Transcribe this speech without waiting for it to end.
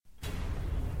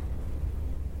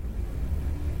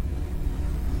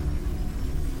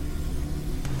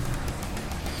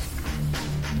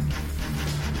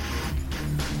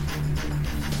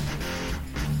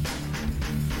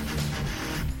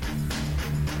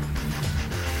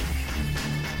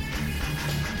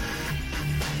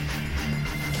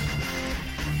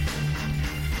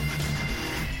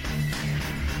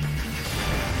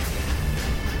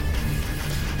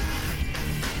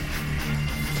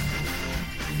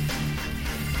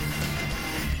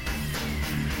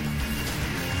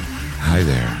Hi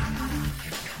there.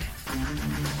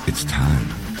 It's time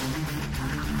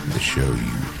for the show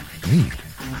you need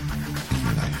in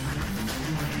your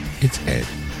life. It's Ed.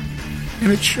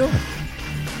 And it's Sean.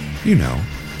 You know,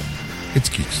 it's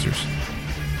Geeksters.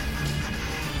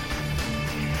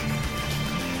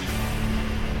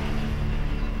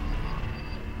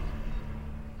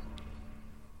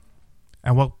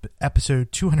 And welcome to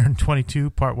episode 222,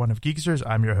 part 1 of Geeksters.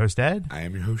 I'm your host, Ed. I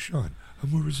am your host, Sean. A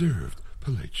more reserved,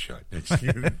 polite shot next to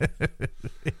you.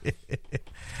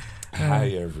 Hi,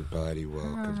 everybody.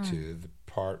 Welcome to the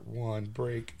part 1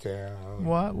 breakdown.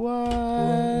 What?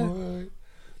 What?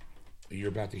 You're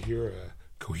about to hear a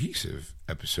cohesive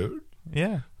episode.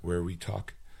 Yeah. Where we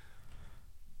talk,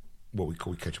 we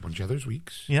catch up on each other's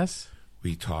weeks. Yes.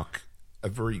 We talk a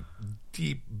very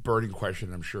deep, burning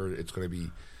question. I'm sure it's going to be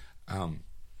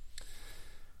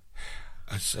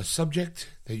a subject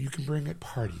that you can bring at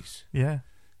parties. Yeah.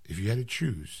 If you had to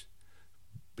choose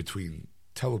between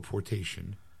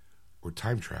teleportation or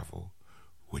time travel,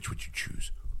 which would you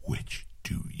choose? Which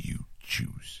do you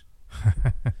choose?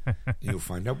 You'll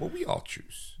find out what we all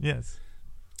choose. Yes.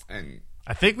 And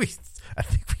I think we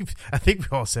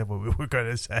all said what we were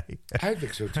going to say. I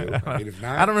think so too. I mean, if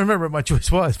not, I don't remember what my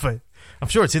choice was, but I'm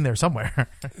sure it's in there somewhere.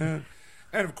 And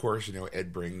of course, you know,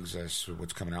 Ed brings us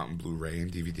what's coming out in Blu-ray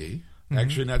and DVD. Mm-hmm.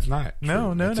 Actually, that's not true.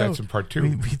 No. That's in part 2.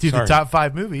 We do the top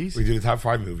 5 movies. We do the top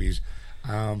 5 movies.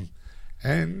 And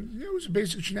it was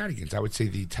basic shenanigans. I would say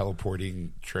the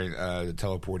teleporting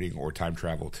or time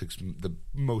travel takes the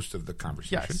most of the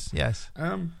conversation. Yes.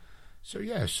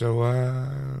 So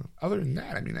other than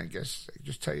that, I mean, I guess I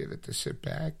just tell you that to sit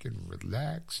back and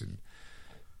relax and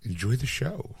enjoy the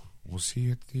show. We'll see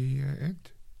you at the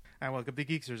end. And welcome to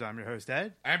Geeksters. I'm your host,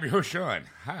 Ed. I'm your host, Sean.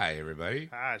 Hi, everybody.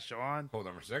 Hi, Sean. Hold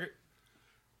on for a second.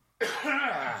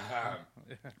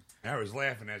 I was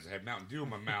laughing as I had Mountain Dew in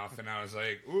my mouth, and I was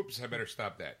like, oops, I better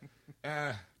stop that.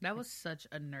 That was such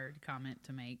a nerd comment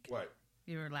to make. What?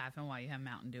 You were laughing while you have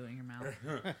Mountain Dew in your mouth.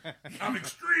 I'm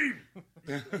extreme.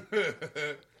 You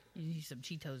need some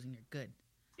Cheetos and you're good.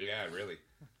 Yeah, really.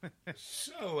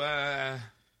 So,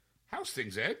 how's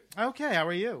things, Ed? Okay, how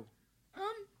are you?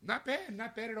 Not bad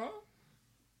at all.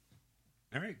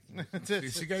 All right.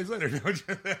 See you guys later.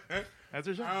 That's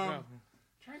our show.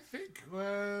 Trying to think.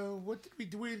 What did we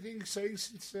do? Anything exciting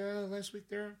since last week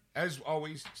there? As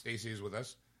always, Stacy is with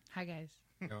us. Hi, guys.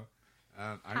 You know,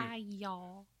 Hi,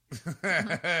 y'all.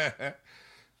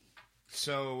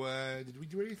 So, did we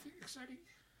do anything exciting?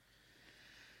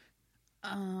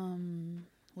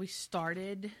 We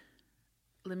started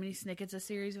Lemony Snicket's A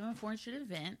Series of Unfortunate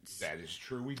Events. That is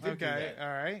true. We did do that. All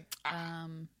right.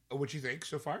 What you think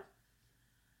so far?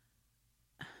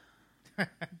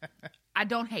 I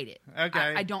don't hate it. Okay.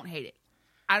 I don't hate it.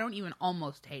 I don't even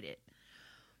almost hate it.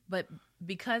 But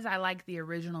because I like the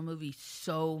original movie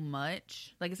so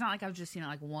much, like, it's not like I've just seen it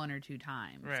like 1 or 2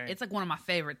 times. Right. It's like one of my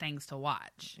favorite things to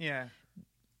watch. Yeah.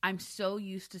 I'm so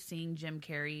used to seeing Jim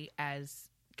Carrey as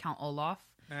Count Olaf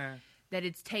that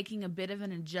it's taking a bit of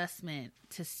an adjustment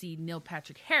to see Neil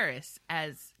Patrick Harris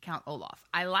as Count Olaf.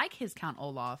 I like his Count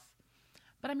Olaf,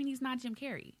 but I mean, he's not Jim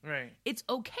Carrey. Right. It's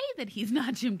okay that he's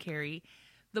not Jim Carrey.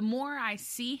 The more I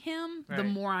see him, the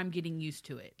more I'm getting used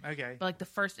to it. Okay. But like the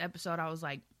first episode, I was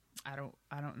like, I don't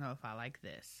know if I like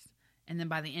this. And then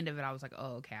by the end of it, I was like,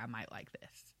 oh, okay, I might like this.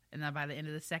 And then by the end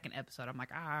of the second episode, I'm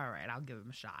like, all right, I'll give him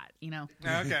a shot, you know?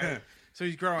 Okay. So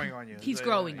he's growing on you. He's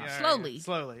growing on slowly.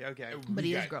 Slowly, okay. But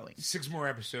he is growing. 6 more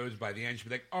episodes. By the end, she'll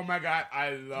be like, oh my God, I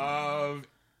love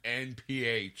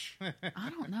NPH. I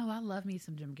don't know. I love me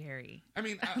some Jim Carrey. I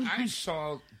mean, I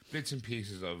saw bits and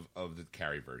pieces of the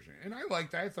Carrey version, and I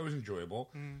liked it. I thought it was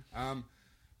enjoyable.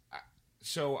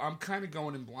 So I'm kind of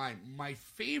going in blind. My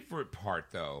favorite part,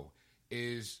 though,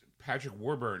 is Patrick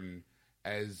Warburton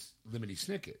as Lemony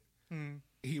Snicket.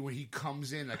 When he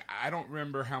comes in, like, I don't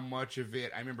remember how much of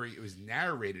it. I remember it was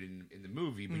narrated in the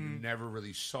movie, but you never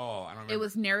really saw. I don't remember. It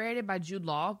was narrated by Jude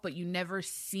Law, but you never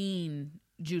seen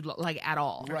Jude Law, like, at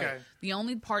all. Right. Okay. The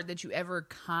only part that you ever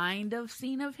kind of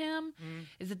seen of him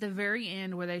is at the very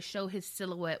end where they show his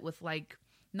silhouette with, like,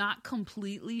 not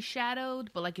completely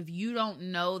shadowed, but, like, if you don't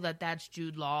know that that's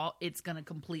Jude Law, it's going to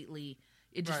completely...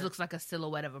 It just looks like a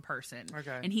silhouette of a person.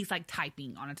 Okay. And he's, like,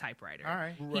 typing on a typewriter. All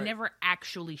right. He never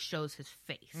actually shows his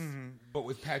face. But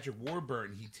with Patrick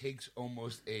Warburton, he takes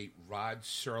almost a Rod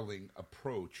Serling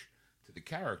approach to the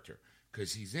character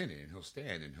because he's in it and he'll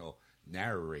stand and he'll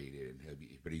narrate it,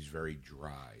 but he's very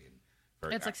dry and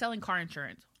very. It's like selling car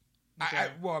insurance.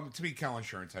 Well, to me, car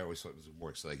insurance, I always thought it was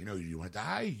more like, you want to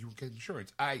die, you get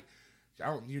insurance.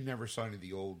 You never saw any of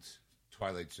the old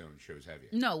Twilight Zone shows have you.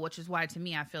 No, which is why to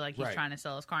me I feel like he's Right. trying to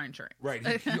sell his car insurance. Right.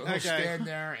 He'll stand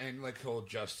there and like he'll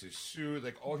adjust his suit.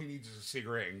 Like all he needs is a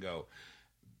cigarette and go,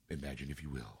 imagine if you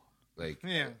will. Like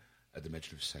a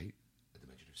dimension of sight, a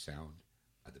dimension of sound,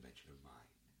 a dimension of mind.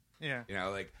 Yeah. You know,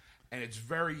 like, and he's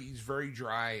very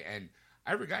dry. And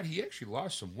I forgot he actually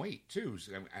lost some weight too.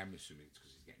 So I'm assuming it's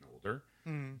because he's getting older.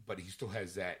 But he still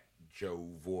has that Joe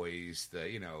voice,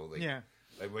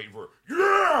 like waiting for,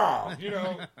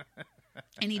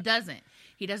 And he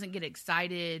doesn't get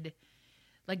excited.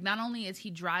 Like, not only is he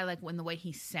dry, like, when the way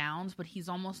he sounds, but he's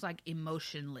almost, like,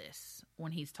 emotionless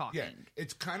when he's talking. Yeah,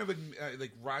 it's kind of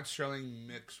like Rod Sterling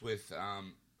mixed with,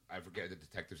 I forget the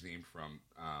detective's name from,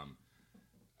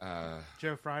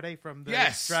 Joe Friday from the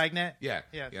Yes! Dragnet. Yeah,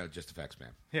 Yes. yeah, Just Effects,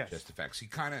 man. Yes. Just Effects. He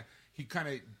kind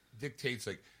of dictates,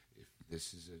 like, if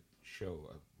this is a show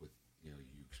with, you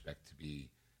expect to be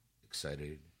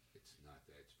excited, it's not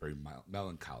that. It's very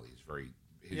melancholy. It's very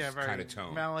his very kind of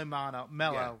tone.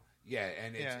 mellow. Yeah,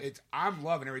 and it's I'm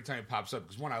loving every time it pops up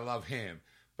because one, I love him,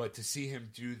 but to see him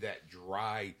do that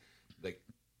dry, like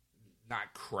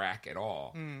not crack at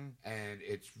all, and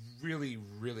it's really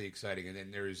really exciting. And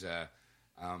then there's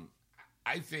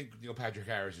I think Neil Patrick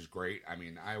Harris is great. I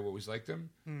mean, I always liked him,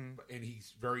 and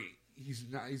he's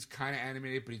kind of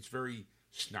animated, but he's very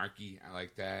snarky. I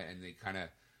like that, and they kind of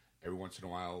every once in a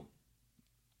while.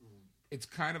 It's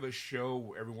kind of a show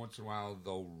where every once in a while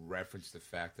they'll reference the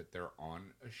fact that they're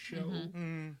on a show.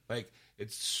 Like,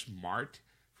 it's smart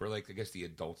for, like, I guess the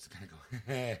adults to kind of go,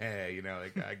 hey,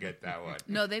 like, I get that one.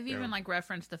 No, they've even, like,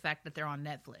 referenced the fact that they're on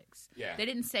Netflix. Yeah. They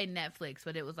didn't say Netflix,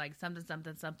 but it was like something,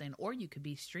 something, something, or you could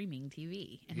be streaming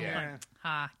TV. And Yeah.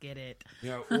 I'm like, get it.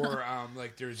 Or,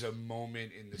 like, there's a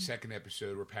moment in the second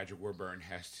episode where Patrick Warburton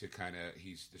has to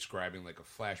he's describing, like, a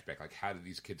flashback, like, how did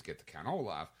these kids get to Count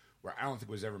Olaf? Where I don't think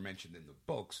was ever mentioned in the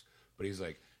books, but he's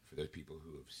like, for those people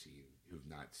who've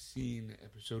not seen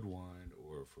episode 1,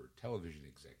 or for television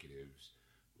executives,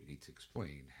 we need to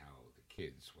explain how the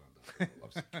kids wound up in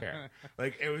loves and care.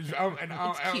 Like, it was,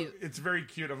 It's cute. It's very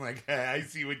cute. I'm like, hey, I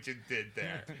see what you did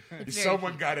there. It's very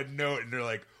Someone cute. got a note, and they're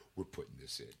like, we're putting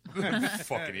this in.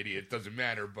 Fucking idiot. Doesn't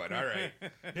matter, but all right.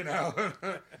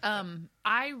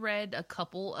 I read a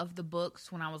couple of the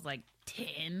books when I was like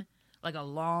 10, like a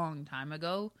long time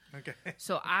ago. Okay.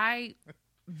 So I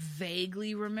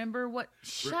vaguely remember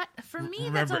for me,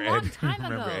 Remember, that's a long Ed, time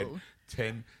remember, ago. Ed,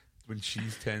 10, when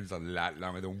she's 10 is a lot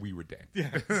longer than we were 10.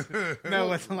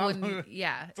 No, it's a lot When- longer.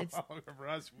 yeah, It's longer for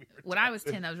us. when I was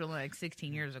 10, that was really like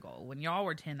 16 years ago. When y'all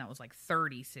were 10, that was like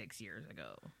 36 years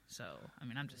ago. So, I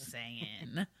mean, I'm just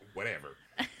saying. Whatever.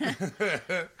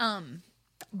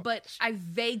 But I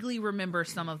vaguely remember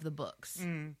some of the books.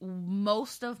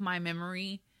 Most of my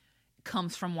memory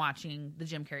comes from watching the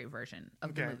Jim Carrey version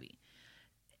of the Okay. movie.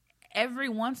 Every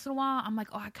once in a while, I'm like,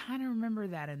 oh, I kind of remember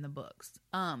that in the books.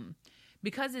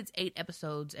 Because it's 8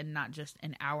 episodes and not just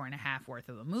an hour and a half worth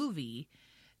of a movie,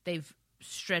 they've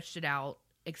stretched it out,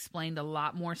 explained a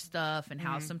lot more stuff and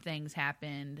how some things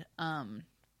happened. I'm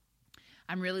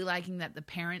really liking that the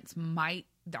parents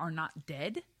are not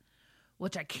dead,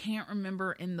 which I can't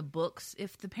remember in the books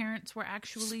if the parents were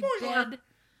actually Spoiler! dead.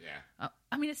 Yeah.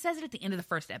 I mean, it says it at the end of the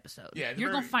first episode. Yeah,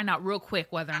 You're going to find out real quick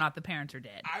whether or not the parents are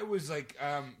dead. I was like,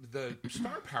 the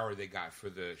star power they got for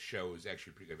the show is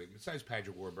actually pretty good. Like, besides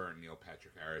Patrick Warburton, Neil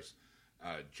Patrick Harris,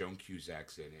 Joan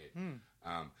Cusack's in it.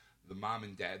 The mom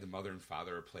and dad, the mother and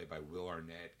father, are played by Will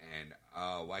Arnett and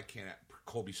why can't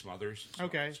Colby Smulders?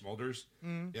 Okay. Smulders.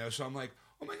 So I'm like,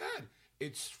 oh my god,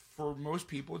 it's for most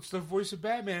people, it's the voice of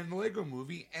Batman in the Lego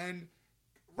Movie and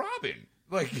Robin,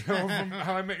 like from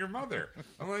How I Met Your Mother.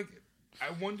 I'm like, I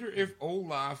wonder if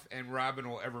Olaf and Robin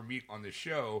will ever meet on the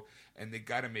show, and they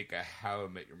got to make a How I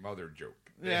Met Your Mother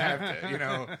joke. They have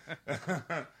to,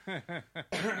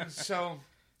 So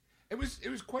it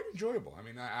was quite enjoyable. I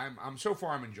mean, I'm so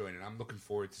far I'm enjoying it. I'm looking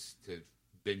forward to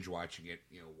binge watching it.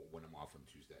 When I'm off on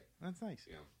Tuesday. That's nice.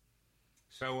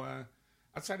 So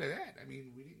outside of that, I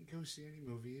mean, we didn't go see any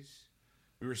movies.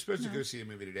 We were supposed to go see a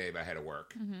movie today, but I had to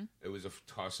work. It was a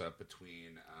toss-up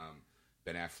between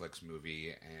Ben Affleck's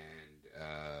movie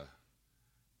and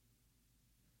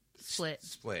Split.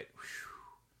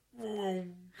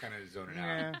 Kind of zoning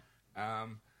out.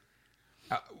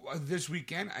 This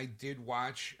weekend, I did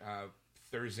watch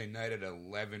Thursday night at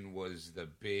 11 was the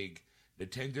big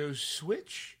Nintendo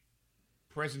Switch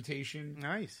presentation.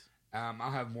 Nice.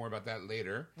 I'll have more about that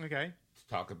later. Okay. To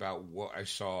talk about what I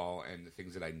saw and the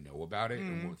things that I know about it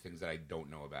and what things that I don't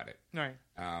know about it. All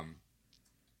right.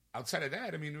 Outside of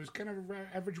that, I mean, it was kind of an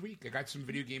average week. I got some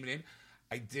video gaming in.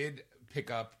 I did pick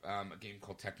up a game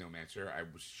called Technomancer. I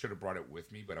should have brought it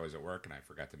with me, but I was at work and I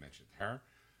forgot to mention it to her.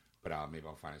 but maybe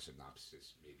I'll find a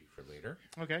synopsis maybe for later.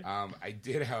 Okay. I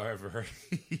did, however,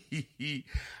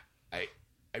 I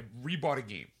rebought a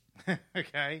game.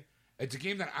 Okay. It's a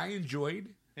game that I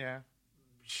enjoyed. Yeah.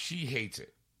 She hates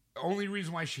it. The only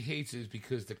reason why she hates it is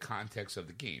because the context of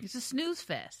the game. It's a snooze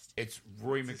fest. It's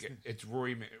Rory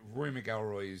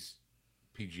McIlroy's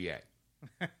PGA.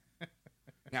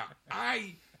 Now,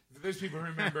 those people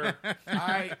remember,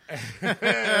 I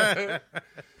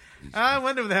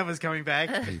wonder if that was coming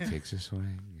back. He takes a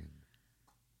swing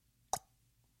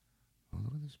and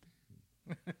look at the spin.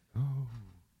 Oh.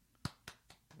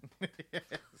 Yes.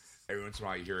 Every once in a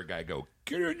while, you hear a guy go,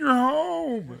 "Get in your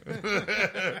home."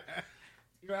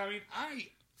 You know, I mean, I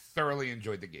thoroughly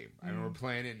enjoyed the game. I remember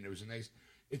playing it, and it was a nice.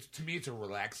 To me, it's a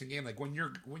relaxing game. Like when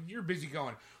you're busy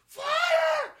going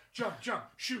fire, jump,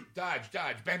 shoot, dodge,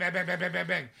 bang, bang, bang, bang, bang, bang,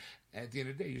 bang. And at the end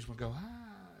of the day, you just want to go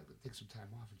take some time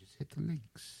off and just hit the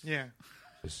links. Yeah.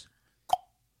 Just.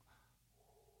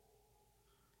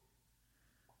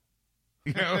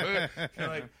 You know, you're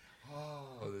like,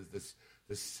 there's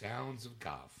the sounds of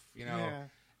golf, you know,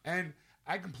 and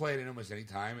I can play it in almost any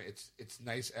time. It's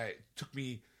nice. It took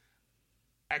me.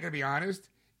 I gotta be honest.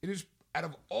 It is out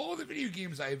of all the video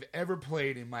games I've ever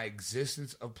played in my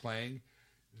existence of playing,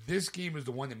 this game is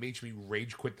the one that makes me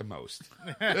rage quit the most.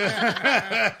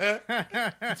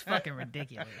 It's fucking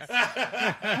ridiculous.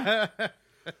 I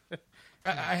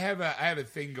have a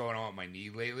thing going on with my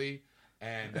knee lately.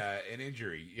 And an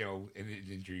injury,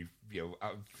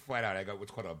 flat out, I got what's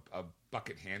called a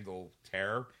bucket handle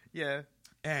tear. Yeah.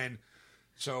 And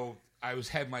so I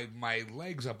had my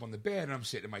legs up on the bed, and I'm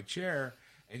sitting in my chair,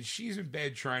 and she's in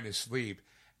bed trying to sleep.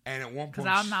 And at one point,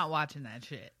 because I'm not watching that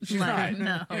shit. She's like,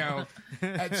 not. No. You know,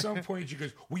 at some point she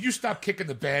goes, "Will you stop kicking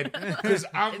the bed?" Because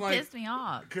I'm It like, pissed me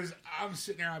off. because I'm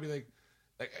sitting there, I'll be like,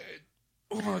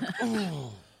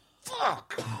 oh,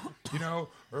 fuck, you know,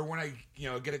 or when I,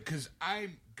 get it, because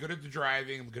I'm good at the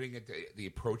driving, I'm good at the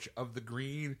approach of the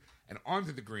green and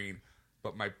onto the green,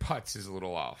 but my putts is a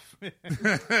little off.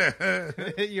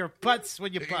 Your putts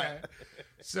when you putt. Yeah.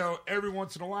 So every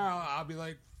once in a while, I'll be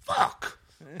like, fuck,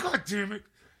 god damn it.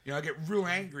 I get real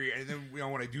angry, and then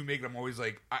when I do make it, I'm always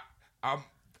like, I'm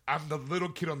the little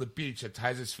kid on the beach that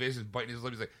ties his fist and biting his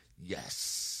lip. He's like,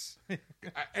 yes.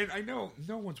 And I know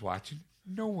no one's watching,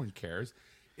 no one cares.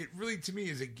 It really, to me,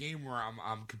 is a game where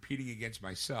I'm competing against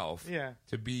myself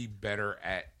to be better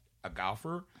at a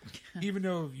golfer. Even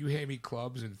though if you hand me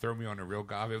clubs and throw me on a real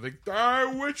golf, I'm like,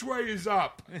 which way is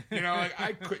up?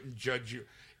 I couldn't judge you.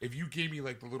 If you gave me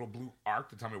like the little blue arc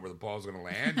to tell me where the ball's going to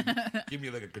land, give me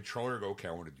like a controller, go, okay,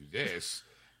 I want to do this,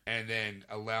 and then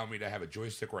allow me to have a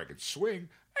joystick where I could swing,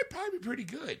 I'd probably be pretty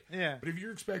good. Yeah. But if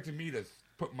you're expecting me to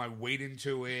put my weight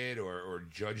into it or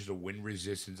judge the wind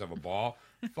resistance of a ball,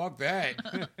 fuck that.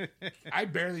 I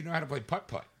barely know how to play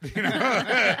putt-putt.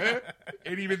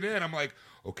 And even then, I'm like,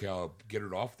 okay, I'll get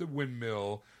it off the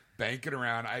windmill, bank it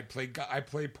around. I play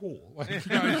pool. I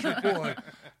shoot pool.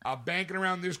 I'll bank it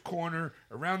around this corner,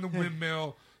 around the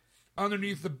windmill,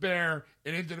 underneath the bear,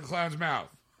 and into the clown's mouth.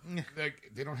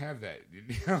 Like, they don't have that.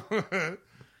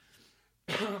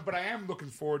 But I am looking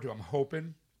forward to. I'm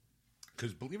hoping,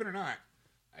 because believe it or not,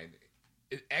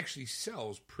 it actually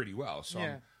sells pretty well. So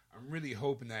I'm really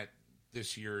hoping that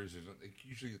this year is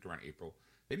usually around April.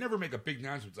 They never make a big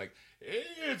announcement. It's like, hey,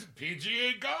 it's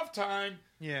PGA golf time.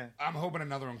 Yeah. I'm hoping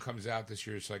another one comes out this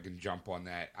year so I can jump on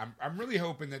that. I'm really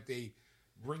hoping that they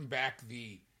bring back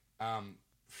the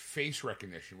face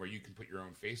recognition where you can put your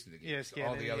own face in the game. Yeah, So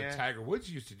all the other Tiger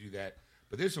Woods used to do that,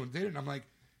 but this one didn't. I'm like,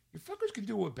 you fuckers can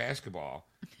do it with basketball.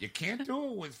 You can't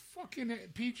do it with fucking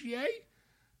PGA?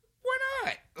 Why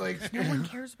not? Like, No one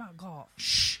cares about golf.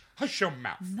 Shh. Hush your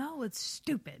mouth. No, it's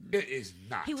stupid. It is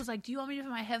not. He was like, do you want me to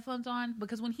put my headphones on?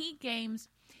 Because when he games,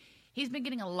 he's been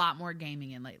getting a lot more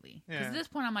gaming in lately. Because at this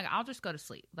point, I'm like, I'll just go to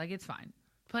sleep. Like, it's fine.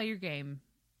 Play your game.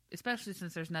 Especially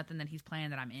since there's nothing that he's playing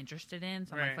that I'm interested in.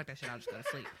 So I'm like, fuck that shit, I'll just go to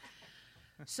sleep.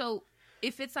 So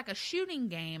if it's like a shooting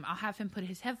game, I'll have him put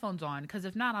his headphones on. Because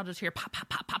if not, I'll just hear pop, pop,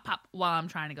 pop, pop, pop while I'm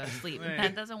trying to go to sleep. Right.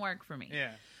 That doesn't work for me.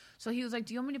 Yeah. So he was like,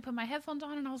 do you want me to put my headphones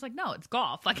on? And I was like, no, it's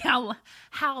golf. Like, how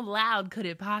loud could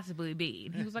it possibly be?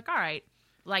 And he was like, all right.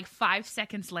 Like 5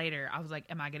 seconds later, I was like,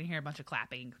 am I going to hear a bunch of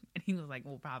clapping? And he was like,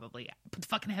 well, probably. Put the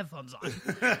fucking headphones on.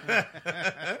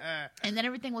 And then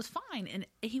everything was fine. And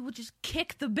he would just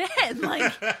kick the bed.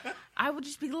 Like, I would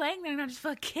just be laying there and I just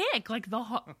felt kick. Like,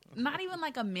 not even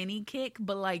like a mini kick,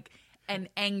 but like an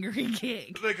angry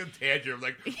kick. Like a tantrum.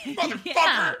 Like,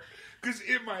 motherfucker. Because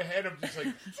in my head, I'm just like,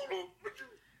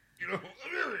 You know.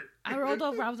 I rolled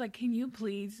over. I was like, "Can you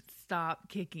please stop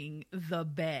kicking the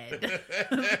bed?"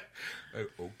 Like,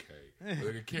 okay,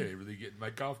 like I can't really get in my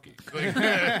golf game. Like,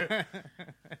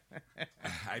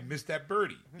 I missed that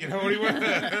birdie. You know what he was?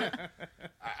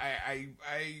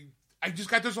 I just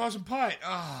got this awesome putt.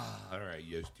 Ah, all right,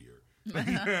 yes,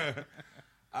 dear.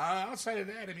 Outside of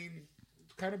that, I mean,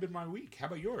 it's kind of been my week. How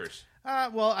about yours?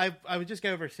 Well, I would just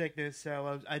get over sickness,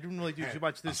 so I didn't really do too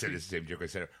much I'll this say week. the same joke I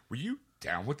said. Were you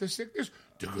down with the sickness?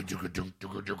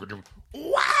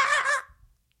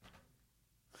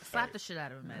 Slap the shit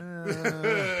out of him,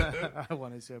 man. I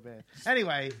want it so bad.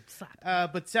 Anyway,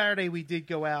 Slap. but Saturday we did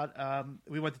go out.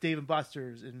 We went to Dave &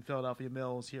 Buster's in Philadelphia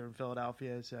Mills here in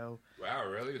Philadelphia. So Wow,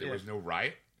 really? There was no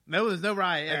riot? no, there's no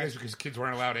riot. I guess because kids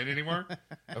weren't allowed in anymore.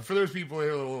 For those people, a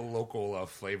little local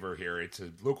flavor here. It's a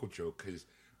local joke because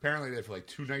apparently they for like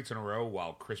 2 nights in a row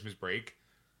while Christmas break.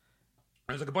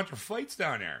 There was like a bunch of fights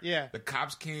down there. Yeah. The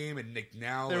cops came and Nick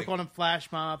now. They're like, calling them flash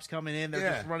mobs coming in. They're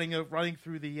Yeah. just running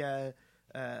through the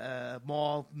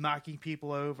mall, knocking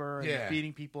people over and Yeah.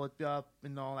 beating people up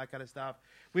and all that kind of stuff.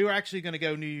 We were actually going to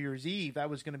go New Year's Eve. That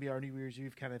was going to be our New Year's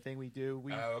Eve kind of thing we do.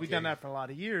 We've okay. done that for a lot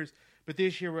of years. But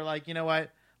this year we're like, you know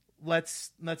what? Let's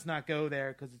not go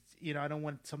there because it's I don't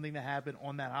want something to happen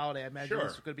on that holiday. I imagine Sure.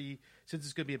 this is going to be since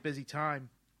it's going to be a busy time.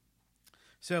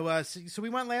 So so we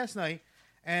went last night,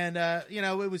 and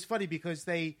it was funny because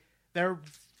they're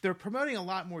promoting a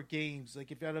lot more games. Like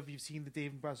if I don't know if you've seen the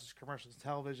Dave & Buster's commercials on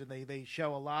television, they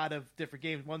show a lot of different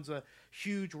games. One's a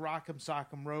huge Rock'em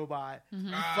Sock'em robot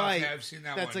fight. Okay, I've seen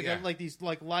that that's one. like Yeah. like these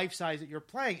like life size that you're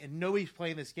playing, and nobody's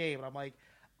playing this game. And I'm like,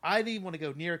 I didn't even want to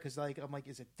go near it because I'm like,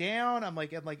 is it down? I'm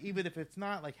like, even if it's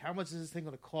not, like, how much is this thing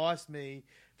going to cost me?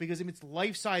 Because I mean, it's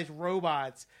life size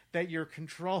robots that you're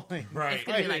controlling. Right. It's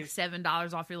gonna be like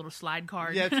 $7 off your little slide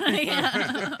card. Yeah,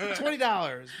 Yeah.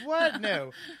 $20. What?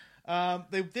 No.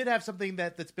 They did have something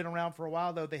that's been around for a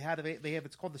while though. They have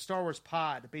it's called the Star Wars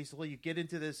Pod. Basically, you get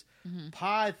into this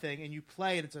pod thing and you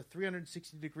play, and it's a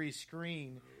 360-degree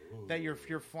screen that you're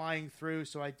flying through.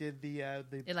 So I did the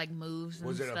It like moves and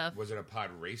Was it stuff. a pod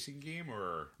racing game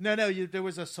or? no. There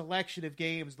was a selection of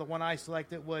games. The one I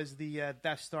selected was the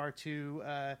Death Star 2.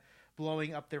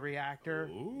 Blowing up the reactor,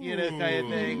 kind of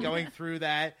thing, going through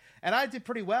that, and I did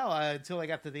pretty well until I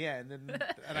got to the end, and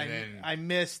then- I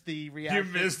missed the reactor.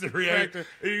 You missed the reactor.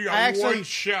 You got I actually, one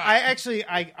shot.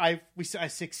 I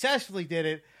successfully did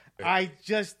it. I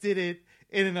just did it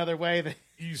in another way that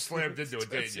You slammed into it,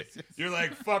 didn't you? You're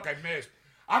like, fuck, I missed.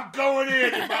 I'm going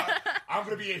in. I'm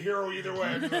going to be a hero either way.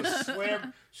 I'm going to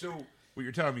slam. So what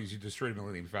you're telling me is you destroyed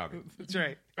Millennium Falcon. that's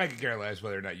right. I could care less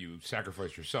whether or not you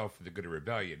sacrificed yourself for the good of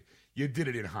rebellion. You did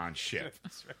it in Han's ship.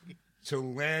 That's right. So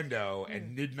Lando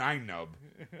and Nine Nub,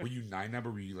 were you Nine Nub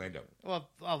or were you Lando? Well,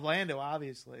 Lando,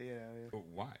 obviously,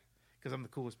 Why? because I'm the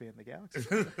coolest man in the galaxy.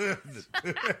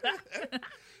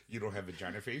 You don't have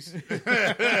vagina face? That's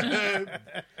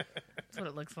what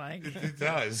it looks like. It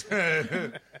does.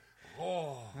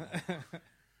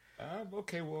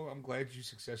 Okay, well, I'm glad you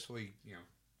successfully,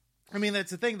 I mean,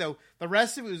 that's the thing, though. The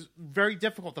rest of it was very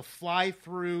difficult to fly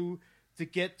through to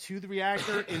get to the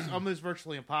reactor is almost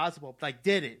virtually impossible. But I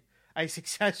did it. I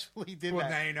successfully did well,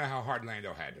 that. now you know how hard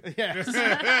Lando had it. Yes.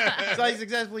 So I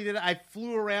successfully did it. I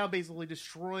flew around basically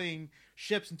destroying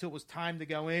ships until it was time to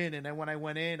go in. And then when I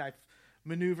went in, I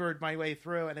maneuvered my way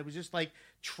through. And it was just like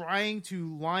trying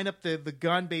to line up the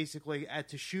gun basically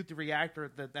to shoot the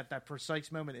reactor at that precise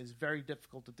moment is very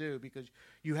difficult to do because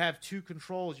you have two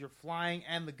controls. You're flying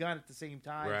and the gun at the same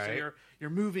time. So Right. you're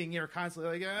moving. You're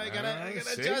constantly like, I gotta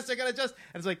see? adjust. I gotta adjust.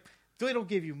 And it's like, they don't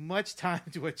give you much time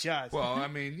to adjust. Well, I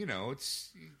mean, it's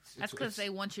That's because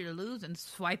they want you to lose and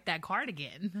swipe that card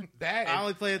again. that. I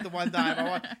only played it the one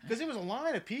time because there was a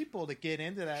line of people to get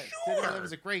into that. Sure. It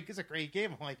was a great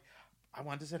game. I'm like, I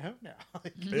want this at home now.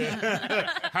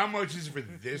 How much is it for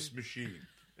this machine?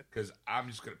 Because I'm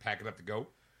just gonna pack it up to go.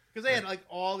 Because they had like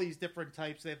all these different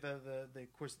types. They had the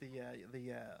of course the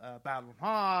Battle of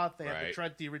Hoth. They had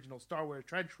Right. the original Star Wars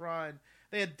Trench Run.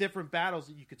 They had different battles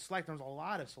that you could select. There was a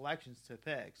lot of selections to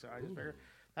pick. So I just figured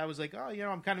I was like,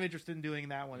 I'm kind of interested in doing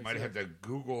that one. Might have to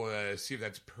Google see if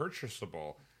that's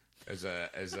purchasable as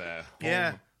a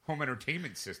Yeah. home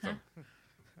entertainment system.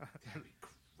 That'd be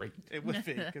great. It would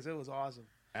be because it was awesome.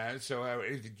 So,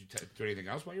 did you do anything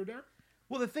else while you were there?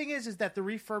 Well, the thing is that they're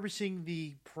refurbishing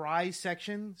the prize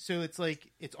section, so it's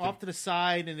like it's off to the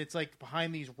side and it's like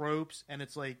behind these ropes, and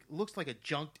it's like looks like a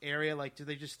junked area. Like,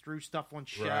 they just threw stuff on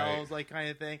shelves, like kind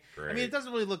of thing. I mean, Right. it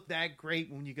doesn't really look that great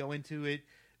when you go into it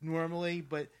normally,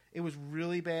 but it was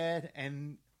really bad,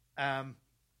 and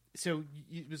so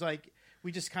it was like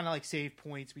we just kind of like saved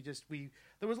points.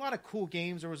 There was a lot of cool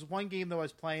games. There was one game that I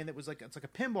was playing that was it's like a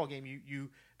pinball game. You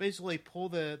basically pull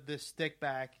the stick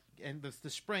back and the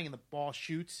spring and the ball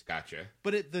shoots. Gotcha.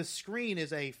 But the screen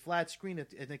is a flat screen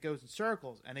and it goes in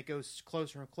circles and it goes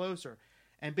closer and closer.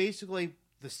 And basically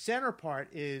the center part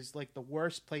is like the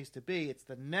worst place to be. It's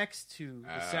the next to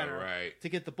the center to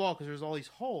get the ball because there's all these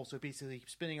holes. So it basically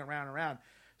keeps spinning around and around.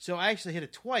 So I actually hit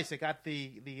it twice. I got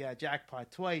the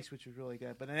jackpot twice, which was really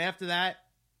good. But then after that,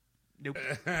 nope.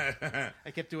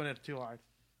 I kept doing it too hard.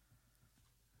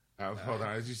 Hold on.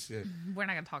 I just We're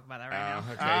not going to talk about that right now.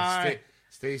 Okay. Right.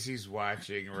 Stacy's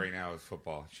watching right now with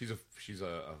football. She's a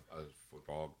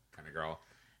football kind of girl.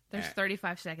 There's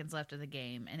 35 seconds left of the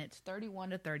game, and it's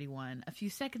 31-31. A few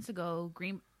seconds ago,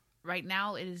 right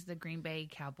now it is the Green Bay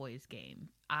Cowboys game.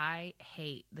 I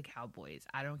hate the Cowboys.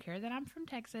 I don't care that I'm from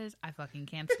Texas. I fucking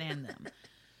can't stand them.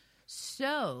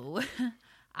 So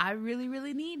I really,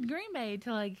 really need Green Bay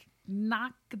to like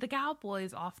knock the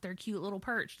Cowboys off their cute little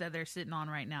perch that they're sitting on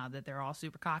right now that they're all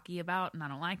super cocky about, and I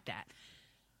don't like that.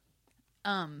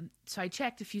 So I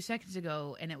checked a few seconds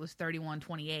ago and it was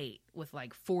 31-28 with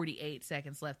like 48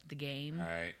 seconds left of the game. All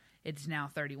right. It's now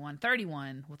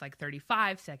 31-31 with like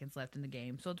 35 seconds left in the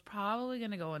game. So it's probably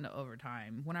going to go into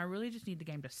overtime when I really just need the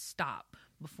game to stop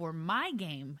before my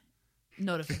game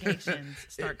notifications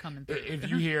start coming through. If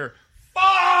you hear "fuck"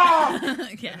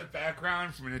 Yeah. in the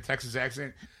background from a Texas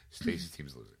accent, Stacy's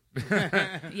team's losing.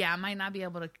 Yeah, I might not be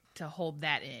able to hold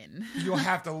that in. You'll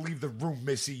have to leave the room,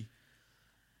 Missy.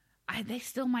 They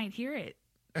still might hear it.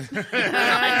 You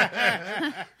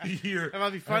hear, That might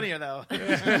be funnier though.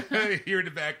 hear in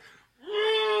the back.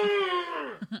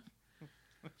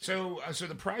 So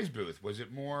the prize booth, was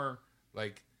it more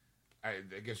like? I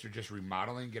guess they're just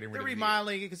remodeling, getting rid They're of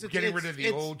remodeling because getting rid of the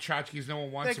old tchotchkes no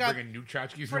one wants, and bringing new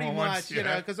tchotchkes no pretty one much, wants. you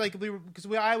know, because like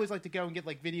I always like to go and get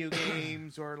like video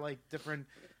games or like different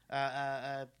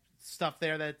stuff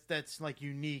there that's like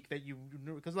unique that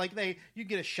because like you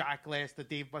get a shot glass, the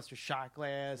Dave Buster shot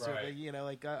glass, or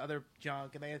like other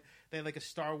junk, and they had like a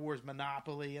Star Wars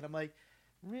Monopoly, and I'm like,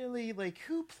 really, like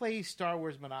who plays Star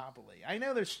Wars Monopoly? I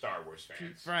know there's Star Wars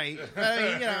fans, right? But, I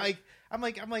mean, you know, like I'm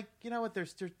like, you know what?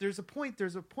 There's a point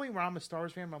where I'm a Star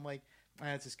Wars fan. But I'm like,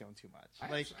 it's just going too much. I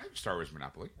Like have Star Wars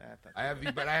Monopoly. I I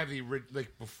have the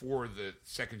like before the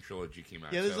second trilogy came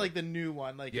out. yeah, this is so- like the new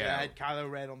one. Like it had Kylo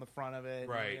Ren on the front of it.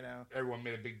 right. And, you know, Everyone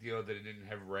made a big deal that it didn't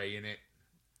have Rey in it.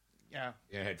 yeah.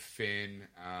 It had Finn,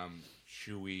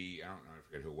 Chewie. I don't know. I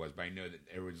forget who it was, but I know that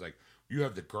everyone's like, "You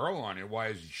have the girl on it. Why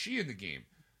isn't she in the game?"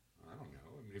 I don't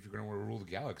know. I mean, if you're going to want to rule the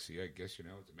galaxy, I guess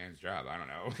it's a man's job. I don't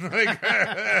know.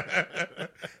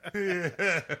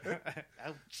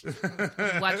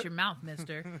 Watch your mouth,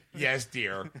 mister. Yes,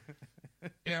 dear.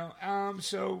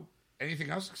 So anything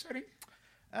else exciting?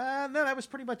 No, that was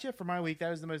pretty much it for my week. That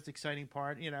was the most exciting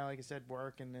part. You know, like I said,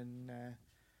 work and then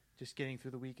just getting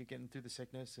through the week and getting through the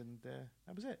sickness, and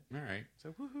that was it. All right. So,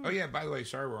 woohoo. Oh yeah. By the way,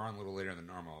 sorry we're on a little later than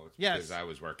normal. It's Yes. because I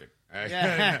was working.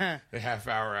 Yeah. The half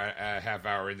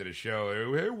hour into the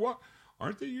show. Hey, what?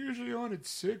 Aren't they usually on at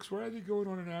 6? Why are they going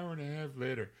on an hour and a half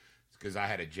later? It's because I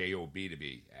had a job to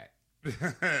be at.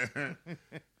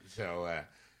 So,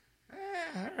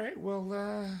 all right.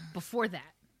 Well, Before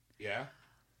that, yeah.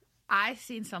 I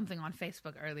seen something on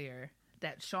Facebook earlier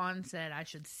that Sean said I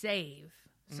should save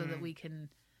so that we can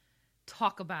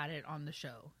talk about it on the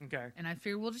show. Okay. And I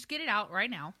figure we'll just get it out right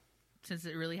now since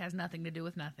it really has nothing to do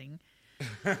with nothing.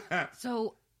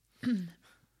 So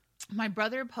my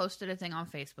brother posted a thing on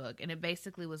Facebook, and it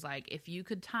basically was like, if you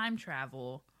could time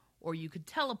travel or you could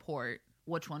teleport,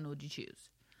 which one would you choose?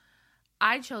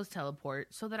 I chose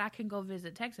teleport so that I can go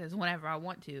visit Texas whenever I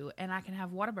want to, and I can have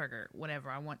Whataburger whenever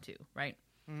I want to, right?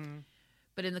 Mm-hmm.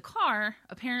 But in the car,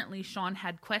 apparently Sean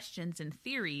had questions and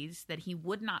theories that he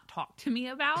would not talk to me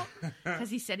about because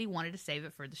he said he wanted to save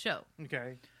it for the show.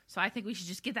 Okay. So I think we should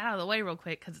just get that out of the way real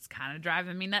quick because it's kind of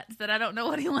driving me nuts that I don't know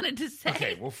what he wanted to say.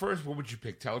 Okay. Well, first, what would you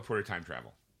pick? Teleport or time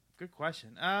travel? Good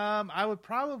question. I would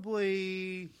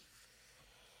probably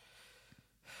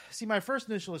see. My first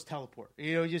initial is teleport.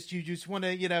 You just want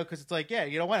to, because it's like, yeah,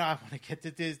 you know what? I want to get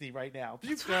to Disney right now.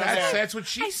 That's what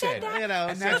she said. that. You know,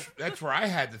 And that's where I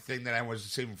had the thing that I was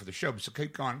saving for the show. So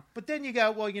keep going. But then you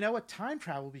go, well, you know what? Time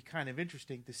travel would be kind of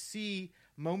interesting to see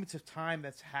moments of time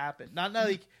that's happened. Not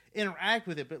like interact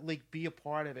with it, but like be a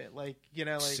part of it. Like,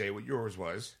 Say what yours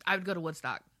was. I would go to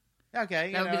Woodstock.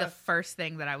 okay, That would be the first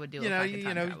thing that I would do if I could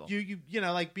time travel. you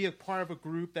like be a part of a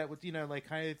group that would, like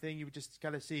kind of thing. You would just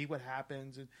kind of see what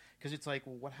happens, and because it's like,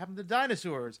 well, what happened to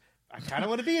dinosaurs? I kind of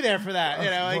want to be there for that,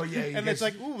 like, well, yeah, and it's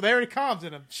like, ooh, there it comes,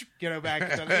 and I'm, back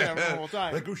to the whole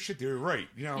time. Like, oh shit, they're right,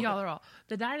 Y'all are all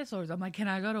the dinosaurs. I'm like, can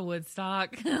I go to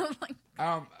Woodstock?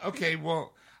 Like, okay,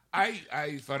 well,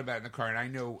 I thought about it in the car, and I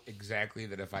know exactly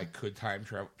that if I could time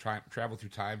travel through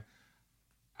time,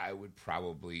 I would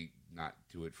probably not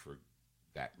do it for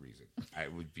that reason. I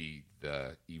would be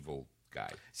the evil guy.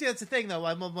 See, that's the thing, though.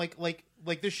 I'm like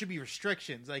there should be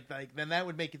restrictions. Like then that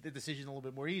would make the decision a little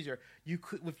bit more easier. You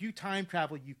could, if you time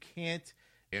travel, you can't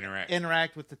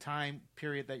interact with the time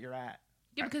period that you're at.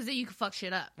 yeah, because then you can fuck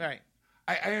shit up. Right.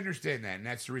 I understand that, and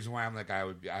that's the reason why I'm like I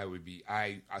would be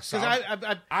because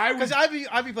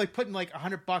I'd be like putting like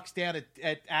 $100 down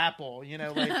at Apple,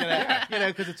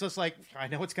 like because it's just like I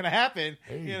know what's gonna happen.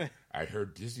 Hey, I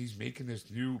heard Disney's making this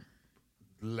new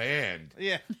land.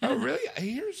 Yeah. Oh, really?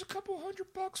 Here's a couple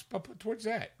 $100. I'll put towards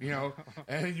that. And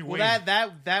then you wait.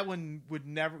 That one would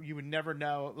never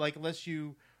know, like, unless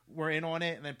you were in on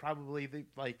it, and then probably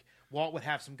Walt would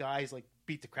have some guys like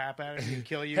beat the crap out of you and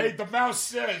kill you. Hey, the mouse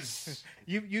says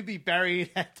you'd be buried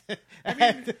at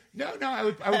no, I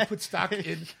would put stock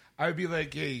in. I would be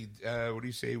like, hey, what do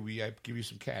you say I give you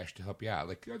some cash to help you out?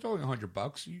 Like, it's only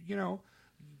 $100. You know,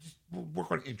 just work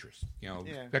on interest.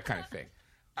 That kind of thing.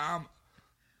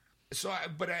 So, I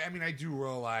do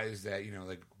realize that,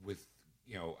 like with,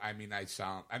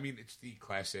 it's the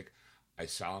classic, I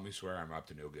solemnly swear I'm up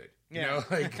to no good.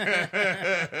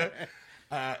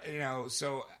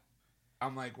 So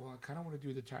I'm like, well, I kind of want to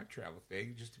do the time travel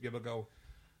thing just to be able to go,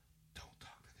 don't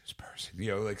talk to this person.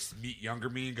 Like meet younger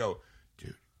me and go,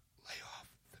 dude, lay off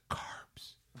the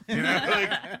carbs.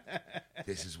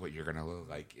 This is what you're going to look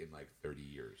like in like 30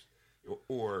 years.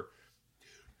 Or,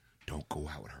 don't go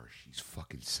out with her. She's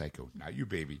fucking psycho. Not you,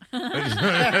 baby.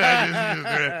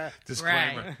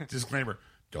 Disclaimer.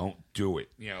 Don't do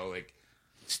it.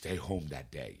 Stay home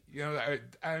that day.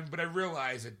 But I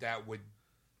realize that would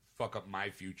fuck up my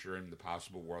future and the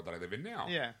possible world that I live in now.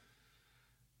 Yeah.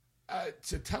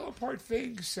 To teleport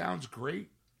thing sounds great.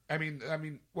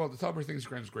 The teleport thing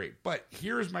sounds great. But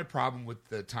here's my problem with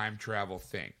the time travel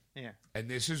thing. Yeah. And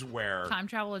this is where time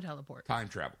travel or teleport? Time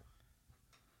travel.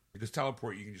 Because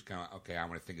teleport, you can just kind of, okay, I'm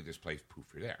going to think of this place, poof,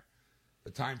 you're there.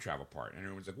 The time travel part. And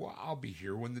everyone's like, well, I'll be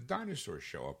here when the dinosaurs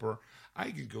show up. Or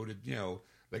I can go to,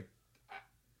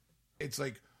 it's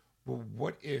like, well,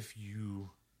 what if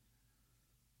you...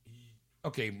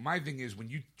 Okay, my thing is when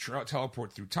you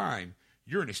teleport through time,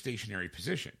 you're in a stationary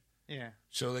position. Yeah.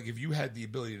 So, like, if you had the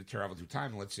ability to travel through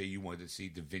time, let's say you wanted to see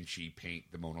Da Vinci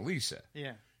paint the Mona Lisa.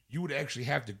 Yeah. You would actually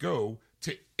have to go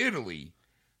to Italy,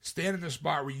 stand in the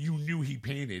spot where you knew he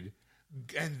painted,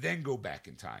 and then go back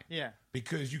in time. Yeah.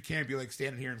 Because you can't be like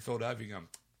standing here in Philadelphia going,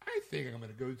 I think I'm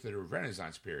going to go to the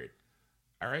Renaissance period.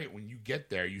 All right, when you get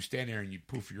there, you stand there and you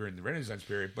poof, you're in the Renaissance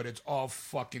period, but it's all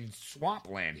fucking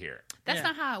swampland here. That's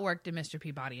not how it worked in Mr.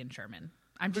 Peabody and Sherman.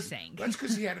 I'm just saying. That's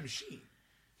because he had a machine.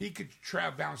 He could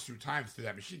bounce through time through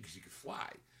that machine because he could fly.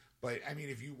 But,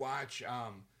 if you watch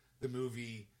the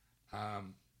movie,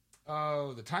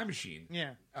 The Time Machine,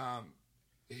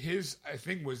 his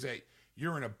thing was that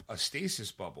you're in a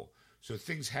stasis bubble, so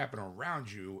things happen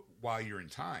around you while you're in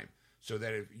time, so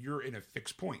that if you're in a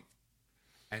fixed point,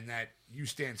 and that you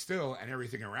stand still and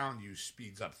everything around you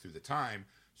speeds up through the time,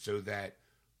 so that,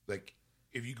 like,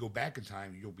 if you go back in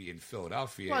time, you'll be in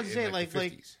Philadelphia. Well, I was in say,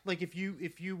 the 50s. like if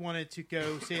you wanted to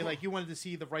go, say, like you wanted to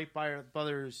see the Wright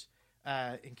brothers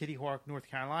in Kitty Hawk, North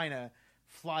Carolina,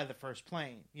 fly the first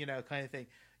plane, kind of thing.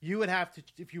 You would have to,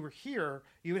 if you were here,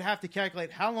 you would have to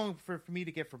calculate how long for me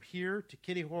to get from here to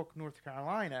Kitty Hawk, North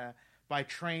Carolina, by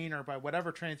train or by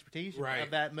whatever transportation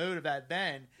of that mode of that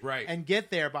then, and get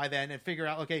there by then and figure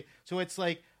out, okay, so it's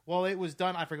like, well, it was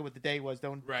done, I forget what the day was,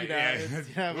 we'll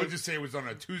just say it was on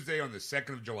a Tuesday on the 2nd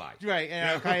of July. Right,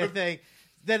 kind of thing.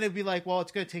 Then it'd be like, well,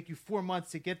 it's going to take you 4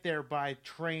 months to get there by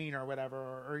train or whatever,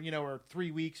 or 3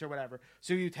 weeks or whatever.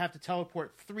 So you'd have to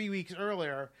teleport 3 weeks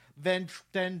earlier, then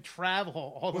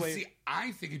travel all the way. See, I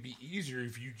think it'd be easier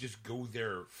if you just go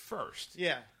there first.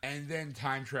 Yeah. And then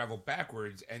time travel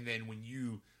backwards, and then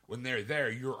when they're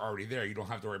there, you're already there. You don't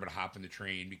have to worry about hopping the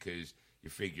train because you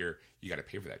figure you got to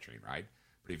pay for that train ride.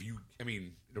 But if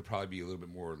it'll probably be a little bit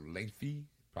more lengthy.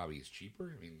 Probably is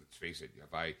cheaper. Let's face it.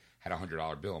 If I had a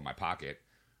 $100 bill in my pocket,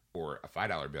 or a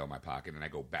 $5 bill in my pocket, and I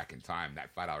go back in time,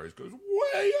 that $5 goes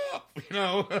way up,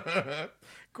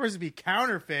 Of course, it'd be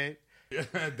counterfeit.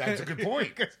 That's a good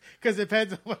point. Because it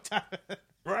depends on what time.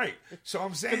 Right. So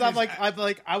I'm saying,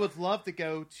 Because I would love to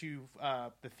go to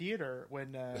the theater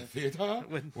when theater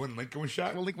when Lincoln was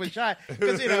shot. when Link was shot.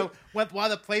 Because while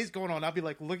the play's going on, I'll be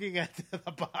like looking at the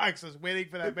boxes, waiting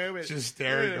for that moment, Just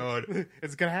staring, going,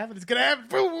 "It's gonna happen! It's gonna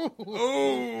happen!" Ooh,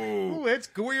 "Oh!" it's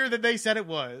gooier than they said it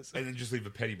was. And then just leave a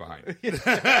penny behind.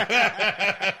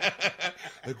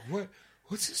 Like what?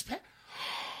 What's this penny?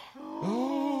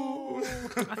 Oh.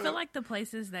 I feel like the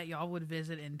places that y'all would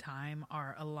visit in time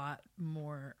are a lot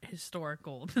more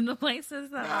historical than the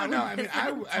places that I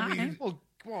would visit in time.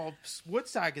 Well,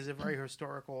 Woodstock is a very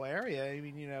historical area. I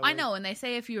mean, I know, and they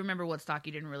say if you remember Woodstock,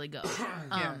 you didn't really go.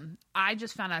 I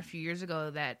just found out a few years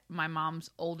ago that my mom's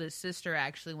oldest sister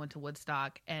actually went to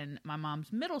Woodstock, and my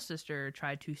mom's middle sister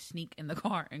tried to sneak in the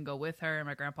car and go with her, and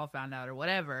my grandpa found out or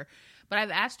whatever. But I've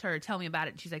asked her, tell me about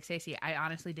it. And she's like, Stacey, I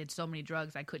honestly did so many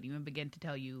drugs, I couldn't even begin to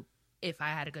tell you if I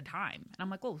had a good time. And I'm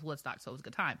like, well, it was Woodstock, so it was a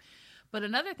good time. But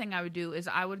another thing I would do is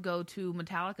I would go to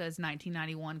Metallica's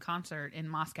 1991 concert in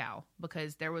Moscow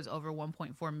because there was over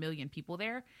 1.4 million people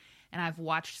there. And I've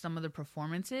watched some of the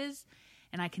performances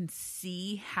and I can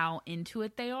see how into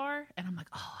it they are. And I'm like,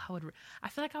 oh, I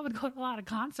feel like I would go to a lot of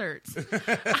concerts.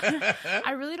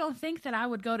 I really don't think that I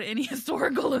would go to any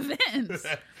historical events.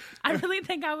 I really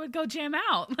think I would go jam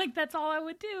out. Like, that's all I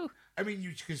would do. I mean,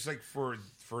 because like for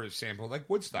example, like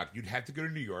Woodstock, you'd have to go to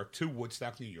New York, to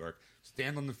Woodstock, New York,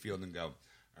 stand on the field and go,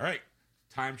 all right,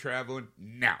 time traveling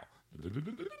now.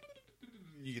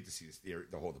 You get to see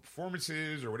the whole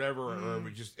performances or whatever, or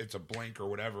it's a blink or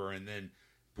whatever, and then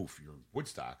poof, you're in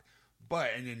Woodstock.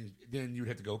 But and then you'd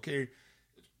have to go, okay,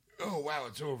 oh wow,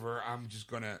 it's over. I'm just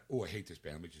gonna. Oh, I hate this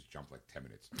band. Let me just jump like 10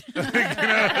 minutes.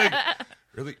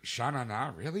 Really,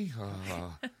 Sha-na-na, really?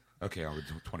 Okay, I'll do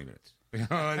 20 minutes.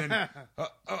 And then,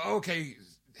 okay,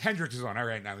 Hendrix is on. All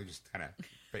right, now we just kind of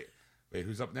wait,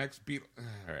 who's up next? All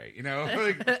right, and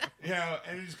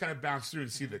you just kind of bounce through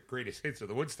and see the greatest hits of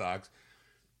the Woodstocks,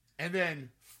 and then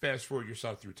fast forward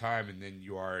yourself through time, and then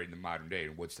you are in the modern day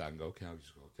in Woodstock and go, okay, I'll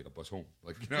just go take a bus home,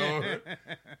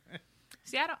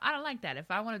 See, I don't like that. If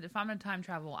I'm gonna time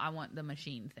travel, I want the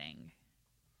machine thing.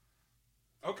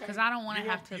 Okay, because I don't want to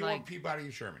have to you want Peabody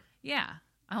and Sherman. Yeah.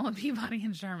 I want Peabody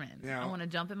and Sherman. Yeah. I want to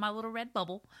jump in my little red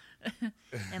bubble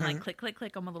and like click, click,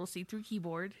 click on my little see-through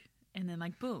keyboard, and then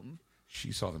like boom.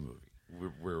 She saw the movie.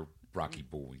 We're Rocky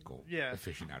Bullwinkle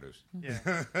aficionados. Yeah,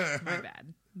 my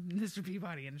bad. Mr.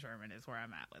 Peabody and Sherman is where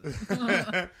I'm at with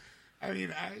it. I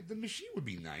mean, the machine would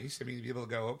be nice. I mean, to be able to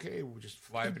go, okay, we'll just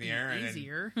fly up in the air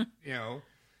easier. And then,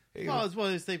 hey, well, it's one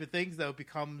of those type of things though.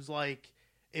 Becomes like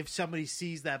if somebody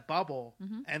sees that bubble,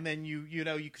 and then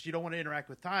because you don't want to interact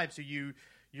with time, so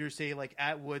you're say like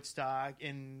at Woodstock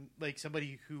and like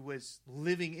somebody who was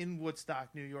living in Woodstock,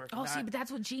 New York. Oh, see, but that's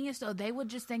what genius though. They would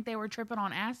just think they were tripping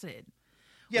on acid.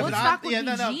 Yeah, Woodstock would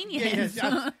be genius.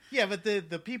 Yeah, but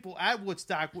the people at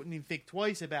Woodstock wouldn't even think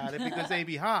twice about it because they'd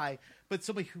be high. But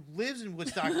somebody who lives in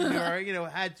Woodstock, New York,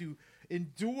 had to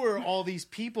endure all these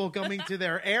people coming to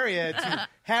their area to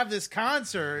have this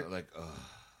concert. Like,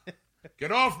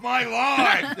 get off my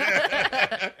lawn!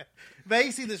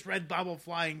 They see this red bubble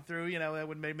flying through, that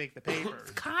would make the papers.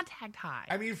 It's contact high.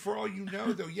 I mean, for all you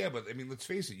know, though, yeah, but I mean, let's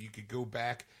face it. You could go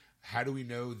back. How do we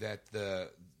know that the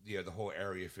whole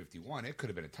Area 51? It could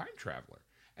have been a time traveler,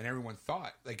 and everyone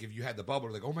thought like if you had the bubble,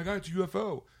 like, oh my god, it's a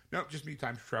UFO. No, just me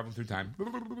time traveling through time.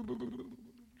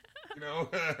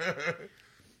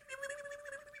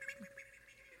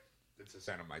 That's the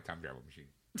sound of my time travel machine.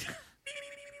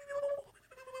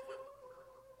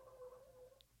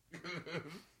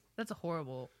 That's a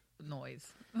horrible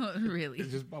noise. Really.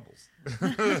 It's just bubbles. It's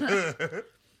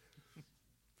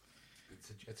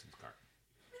a Jetsons car.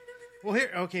 Well,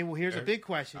 here's a big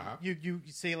question. Uh-huh. You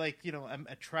say like,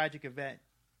 a tragic event.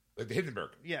 Like the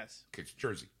Hindenburg. Yes. Okay, it's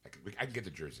Jersey. I can get to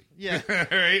Jersey. Yeah.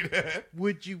 Right?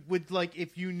 Would like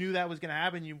if you knew that was going to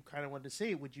happen, you kind of wanted to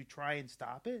see it, would you try and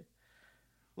stop it?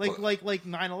 Like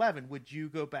 9/11, would you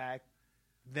go back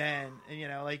then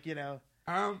and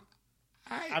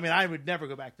I would never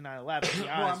go back to 9/11, to be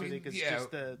honest with you, because just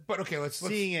but okay, let's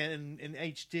seeing it in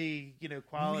HD,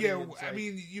 quality. Yeah, I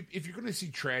mean, if you're going to see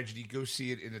tragedy, go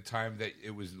see it in the time that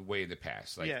it was way in the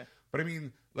past. But I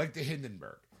mean, like the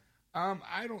Hindenburg,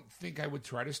 I don't think I would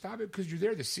try to stop it because you're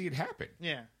there to see it happen.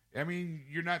 Yeah, I mean,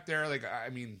 you're not there. Like, I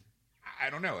mean, I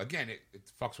don't know. Again, it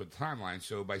fucks with the timeline.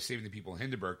 So by saving the people in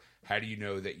Hindenburg, how do you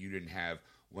know that you didn't have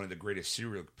one of the greatest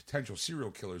potential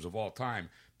serial killers of all time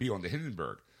be on the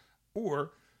Hindenburg?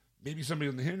 Or maybe somebody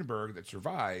on the Hindenburg that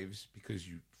survives because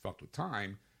you fucked with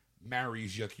time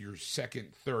marries your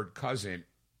second, third cousin,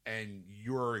 and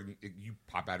you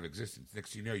pop out of existence.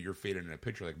 Next thing you know, you're faded in a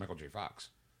picture like Michael J. Fox.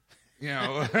 You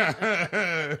know,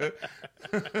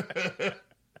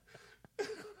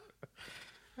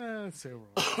 That's so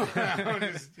wrong.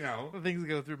 just, you know, The things that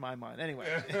go through my mind. Anyway.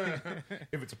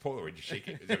 if it's a Polaroid, you shake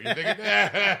it. Is that what you're thinking?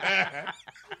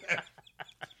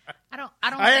 I don't I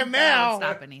think am that I now. would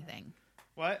stop anything.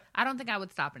 What? I don't think I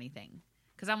would stop anything.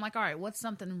 Because I'm like, all right, what's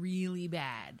something really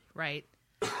bad, right?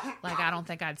 Like, I don't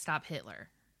think I'd stop Hitler.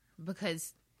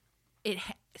 Because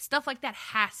stuff like that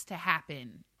has to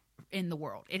happen in the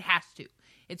world. It has to.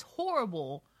 It's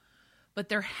horrible, but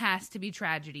there has to be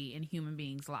tragedy in human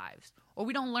beings' lives. Or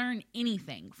we don't learn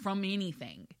anything from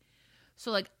anything.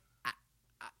 So, like,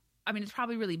 I mean, it's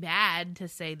probably really bad to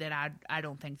say that I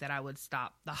don't think that I would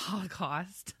stop the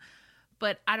Holocaust.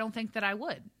 But I don't think that I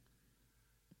would.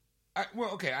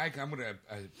 Well, okay, I'm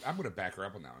gonna back her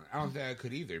up on that one. I don't think I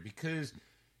could either, because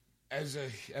as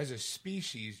a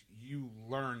species, you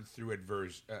learn through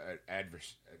adversity.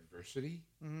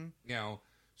 Mm-hmm. You know,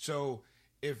 so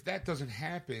if that doesn't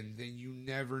happen, then you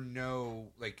never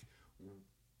know. Like,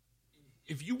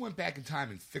 if you went back in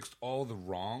time and fixed all the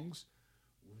wrongs,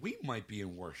 we might be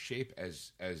in worse shape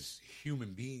as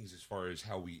human beings as far as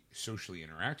how we socially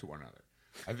interact with one another.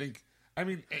 I think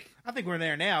we're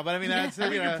there now, but I mean, that's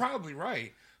you're probably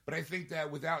right. But I think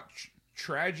that without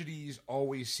tragedies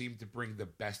always seem to bring the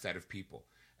best out of people.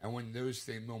 And when those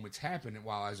moments happen, and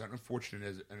while as unfortunate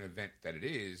as an event that it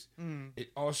is,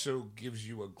 it also gives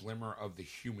you a glimmer of the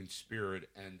human spirit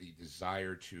and the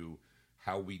desire to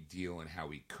how we deal and how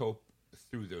we cope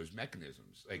through those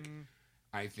mechanisms. Like,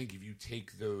 I think if you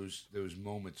take those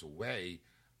moments away,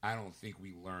 I don't think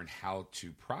we learn how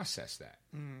to process that.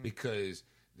 Because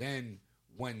then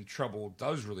when trouble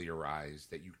does really arise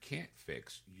that you can't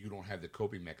fix, you don't have the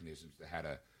coping mechanisms to how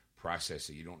to process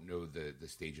it. You don't know the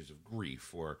stages of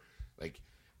grief. Or, like,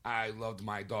 I loved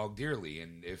my dog dearly,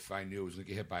 and if I knew it was going to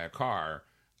get hit by a car,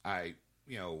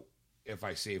 if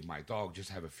I saved my dog, just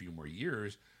have a few more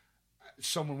years,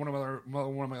 one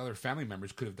of my other family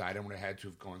members could have died. I would have had to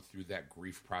have gone through that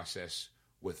grief process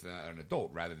with an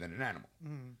adult rather than an animal.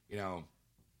 You know,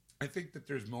 I think that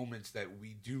there's moments that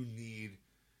we do need.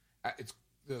 It's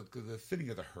the thinning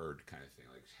of the herd kind of thing.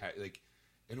 Like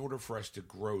in order for us to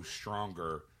grow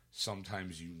stronger,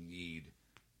 sometimes you need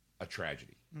a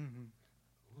tragedy. Whoa,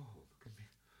 look at me.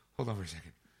 Hold on for a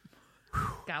second.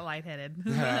 Got lightheaded.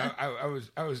 I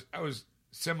was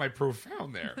semi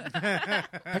profound there.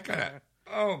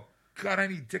 Oh God, I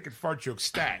need dick and fart joke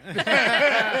stat.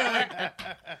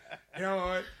 You know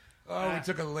what? Oh, we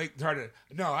took a late target.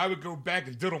 No, I would go back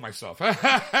and diddle myself. Like,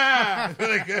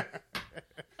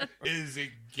 is it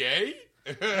gay?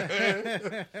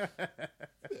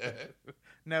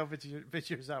 No, but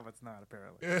yourself, it's not,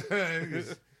 apparently.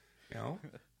 You know,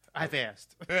 I've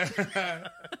asked.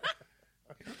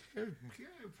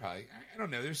 Probably. I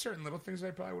don't know. There's certain little things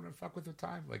I probably wouldn't fuck with at the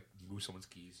time, like move someone's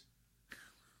keys.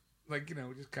 Like, you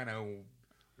know, just kind of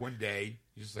one day,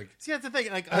 just like. See, that's the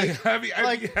thing. Like, I'd be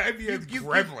a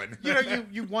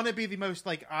gremlin. You want to be the most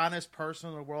like honest person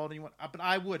in the world, and you want. But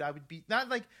I would be not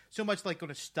like so much like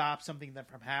going to stop something that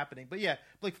from happening, but yeah,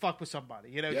 like fuck with somebody.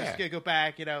 You know, just go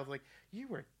back. You know, like you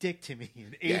were a dick to me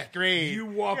in eighth grade. You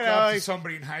walk up to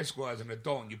somebody in high school as an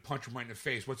adult and you punch them right in the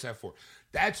face. What's that for?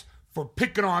 That's for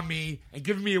picking on me and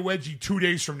giving me a wedgie 2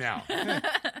 days from now.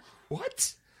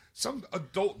 What? Some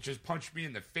adult just punched me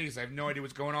in the face. I have no idea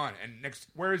what's going on. And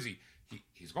where is he?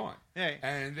 He's gone. Hey.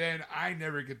 And then I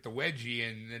never get the wedgie,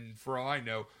 and then for all I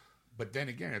know, but then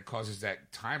again, it causes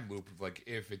that time loop of like,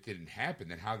 if it didn't happen,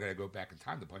 then how could I go back in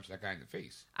time to punch that guy in the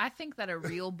face? I think that a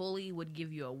real bully would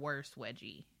give you a worse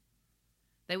wedgie.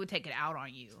 They would take it out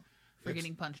on you for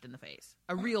getting punched in the face.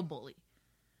 A real bully.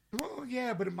 Well,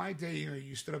 yeah, but in my day,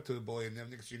 you stood up to the bully, and then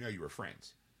next thing you know, you were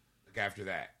friends. Like after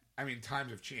that. I mean,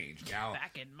 times have changed now.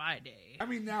 Back in my day. I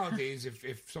mean, nowadays,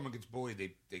 if someone gets bullied,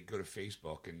 they go to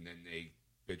Facebook and then they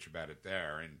bitch about it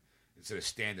there, and instead of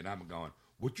standing up and going,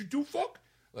 "What you do, fuck?"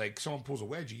 Like someone pulls a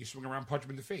wedgie, you swing around, punch him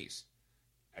in the face.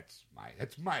 That's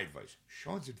my advice.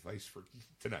 Sean's advice for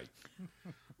tonight.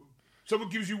 Someone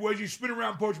gives you a wedgie, spin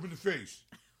around, punch him in the face.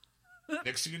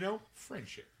 Next thing you know,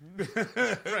 friendship.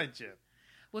 Friendship.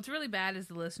 What's really bad is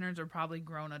the listeners are probably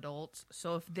grown adults.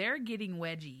 So if they're getting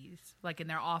wedgies, like in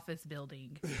their office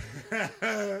building,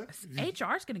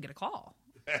 HR's going to get a call.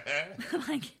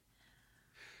 Like,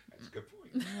 that's a good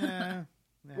point. Yeah.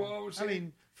 Well, I was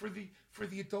saying, for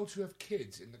the adults who have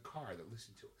kids in the car that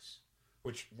listen to us,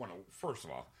 which, first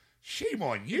of all, shame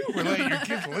on you for letting your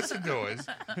kids listen to us.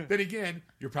 Then again,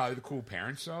 you're probably the cool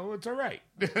parent, so it's all right.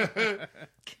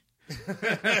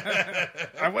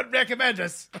 I wouldn't recommend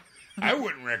us. I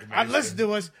wouldn't recommend I'd listen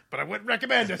to us, but I wouldn't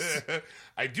recommend us.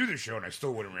 I do the show, and I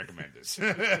still wouldn't recommend us.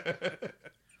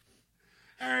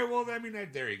 All right, well, I mean,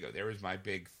 there you go. That was my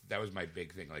big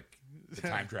thing, like the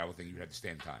time travel thing. You had to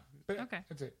stand time. But Okay.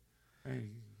 that's it.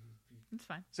 It's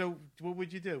fine. So what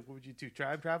would you do? What would you do?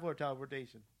 Time travel or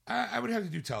teleportation? I would have to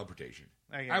do teleportation.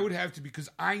 Okay. I would have to because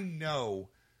I know.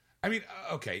 I mean,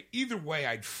 okay. Either way,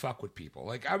 I'd fuck with people.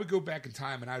 Like I would go back in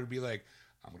time and I would be like,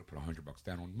 I'm going to put $100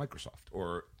 down on Microsoft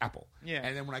or Apple. Yeah.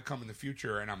 And then when I come in the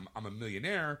future and I'm a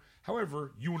millionaire,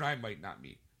 however, you and I might not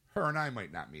meet. Her and I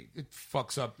might not meet. It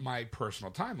fucks up my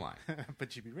personal timeline.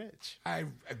 But you'd be rich.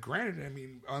 Granted, I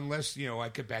mean, unless I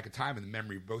get back in time and the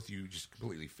memory of both of you just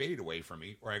completely fade away from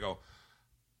me, or I go,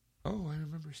 oh, I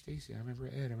remember Stacy, I remember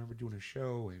Ed, I remember doing a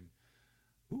show and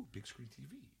big screen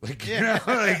TV, like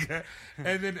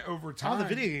and then over time, All the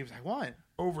video games I want.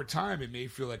 Over time, it may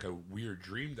feel like a weird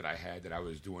dream that I had that I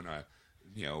was doing a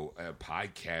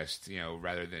podcast,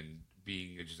 rather than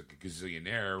being just like a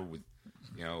gazillionaire with,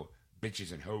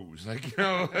 bitches and hoes, like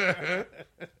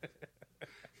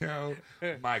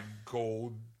my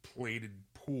gold-plated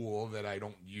pool that I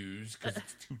don't use because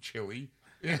it's too chilly.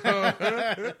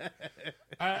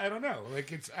 I don't know.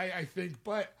 Like I think,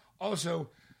 but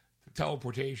also the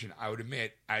teleportation. I would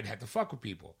admit I'd have to fuck with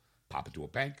people. Pop into a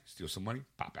bank, steal some money,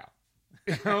 pop out.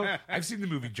 I've seen the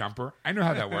movie Jumper. I know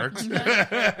how that works.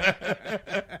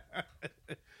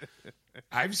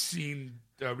 I've seen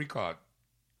what do you call it?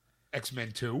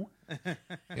 X-Men 2. I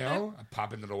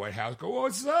pop into the White House, go, oh,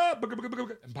 what's up?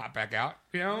 And pop back out.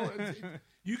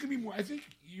 You can be more. I think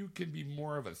you can be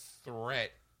more of a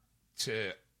threat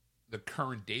to the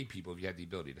current day people if you had the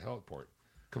ability to teleport.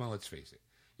 Come on, let's face it.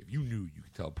 If you knew you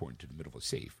could teleport into the middle of a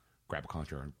safe, grab a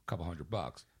contract, a couple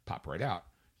 $100, pop right out,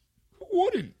 who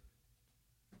wouldn't?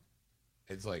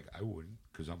 It's like, I wouldn't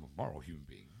because I'm a moral human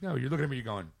being. No, you're looking at me, you're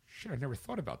going, shit, I never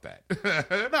thought about that.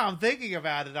 No, I'm thinking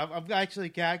about it. I'm actually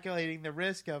calculating the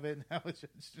risk of it. Now it's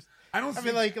just. I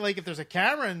mean, like if there's a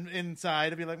camera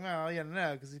inside, I'd be like, well, yeah,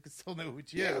 no, because you can still know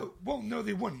it's you. Yeah, well, no,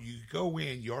 they wouldn't. You go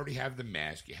in, you already have the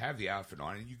mask, you have the outfit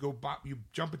on, and you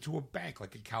jump into a bank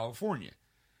like in California,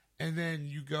 and then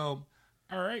you go,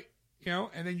 all right,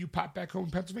 and then you pop back home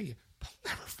in Pennsylvania.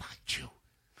 They'll never find you.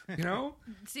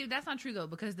 See, that's not true though,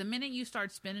 because the minute you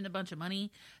start spending a bunch of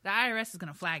money, the IRS is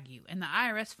going to flag you, and the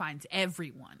IRS finds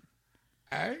everyone.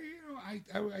 I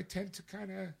tend to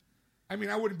kind of. I mean,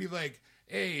 I wouldn't be like,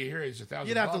 hey, here is $1,000.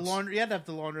 You'd have to launder. You'd have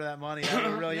to launder that money.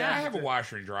 I have a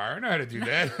washer and dryer. I know how to do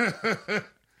that.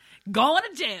 Going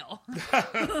to jail.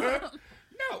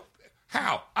 No,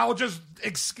 how? I'll just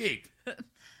escape.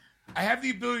 I have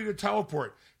the ability to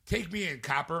teleport. Take me in,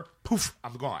 copper. Poof,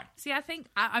 I'm gone. See, I think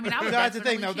I would. That's the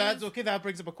thing, though. That's okay. That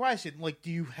brings up a question. Like,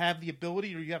 do you have the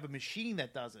ability, or you have a machine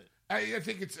that does it? I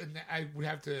think it's. I would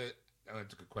have to. Oh,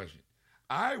 that's a good question.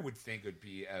 I would think it would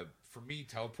be for me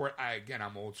teleport.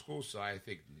 I'm old school, so I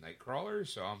think Nightcrawler.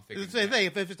 So I'm thinking the same thing.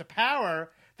 If it's a power,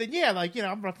 then yeah, like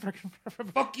I'm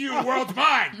fuck you, the world's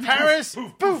mine. Paris,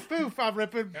 poof, poof. I'm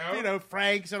ripping,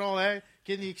 francs and all that.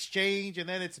 Getting the exchange, and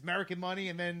then it's American money,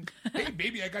 and then hey,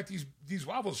 baby, I got these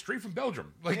waffles straight from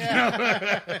Belgium. Like,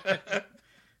 yeah,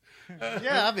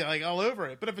 I'll be like all over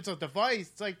it. But if it's a device,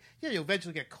 it's like you'll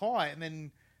eventually get caught, and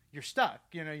then you're stuck.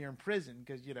 You're in prison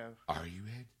because Are you,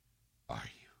 Ed? Are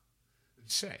you?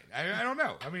 Insane. I don't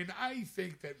know. I mean, I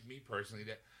think that me personally,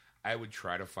 that I would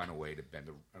try to find a way to bend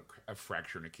a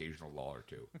fracture an occasional law or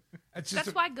two.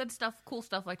 That's why good stuff, cool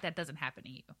stuff like that doesn't happen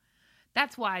to you.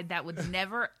 That's why that would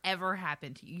never, ever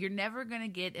happen to you. You're never going to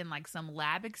get in like some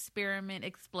lab experiment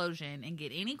explosion and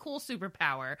get any cool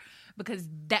superpower because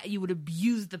that you would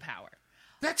abuse the power.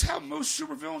 That's how most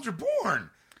supervillains are born.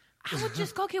 I would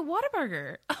just go get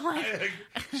Whataburger.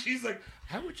 She's like,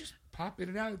 I would just pop in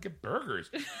and out and get burgers.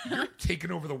 You're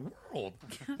taking over the world.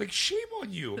 Like, shame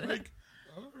on you. I'm like,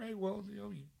 all right, well,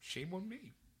 shame on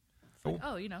me. Like,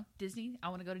 Disney. I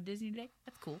want to go to Disney today.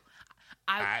 That's cool.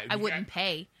 I wouldn't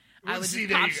pay. I would just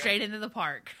pop straight into the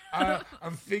park.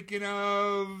 I'm thinking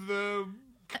of the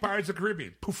Pirates of the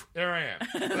Caribbean. Poof, there I am.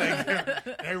 Like,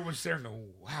 everyone's there and go,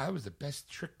 wow, that was the best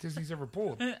trick Disney's ever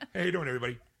pulled. Hey, how you doing,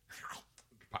 everybody?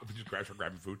 Just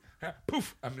grabbing food.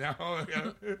 Poof, I'm now. I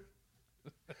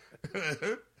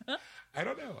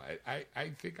don't know. I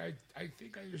think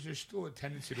there's still a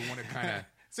tendency to want to kind of.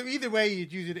 So either way,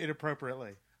 you'd use it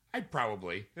inappropriately. I'd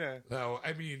probably. Yeah. Though,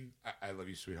 I mean, I love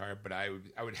you, sweetheart, but I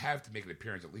would have to make an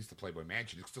appearance at least at Playboy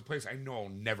Mansion. It's the place I know I'll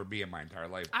never be in my entire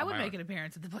life. I would make an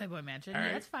appearance at the Playboy Mansion.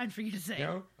 Yeah, that's fine for you to say.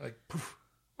 Like, poof.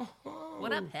 Oh,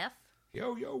 what up, Hef?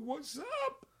 Yo, what's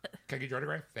up? Can I get your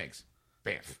autograph? Thanks.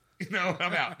 Bamf.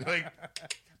 I'm out. Like,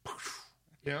 poof.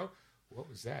 What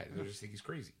was that? I just think he's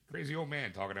crazy. Crazy old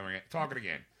man talking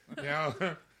again.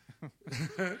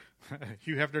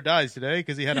 Hugh Hefner dies today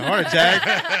because he had a heart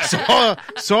attack.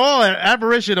 saw an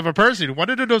apparition of a person who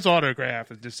wanted his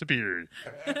autograph and disappeared.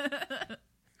 The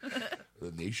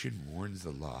nation mourns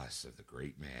the loss of the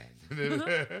great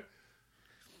man.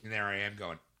 And there I am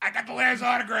going, I got the last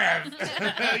autograph.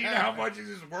 You know how much is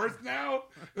this worth now?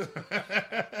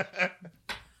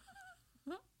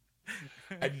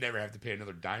 I'd never have to pay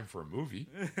another dime for a movie.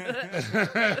 I'd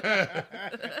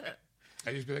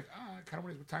just be like, I kind of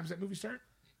want to, what time's that movie start?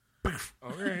 Poof.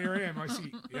 Oh, here I am, my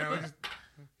seat.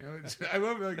 I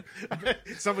love it. Like,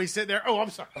 Somebody's sitting there. Oh, I'm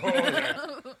sorry. oh, yeah.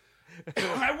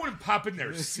 I wouldn't pop in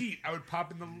their seat. I would pop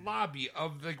in the lobby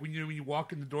of, like, when you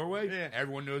walk in the doorway. Yeah.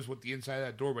 Everyone knows what the inside of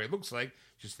that doorway looks like.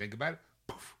 Just think about it.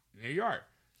 Poof, and there you are.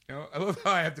 I love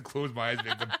how I have to close my eyes and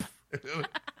make them.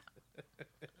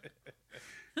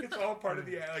 It's all part of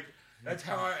the that's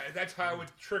how I would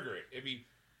trigger it. I mean,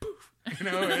 poof, and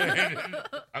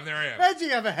there I am. Imagine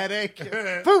you have a headache.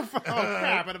 Poof! Oh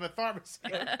crap! I'm a pharmacy.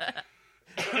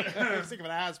 I'm sick of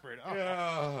an aspirin.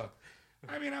 Oh.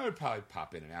 I mean, I would probably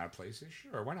pop in and out of places.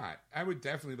 Sure, why not? I would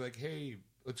definitely be like, hey,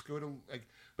 let's go to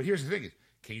But here's the thing: is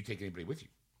can you take anybody with you?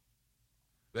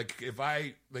 Like, if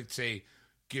I say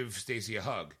give Stacy a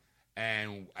hug,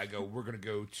 and I go, we're gonna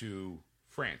go to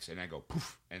France, and I go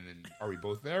poof, and then are we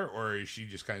both there, or is she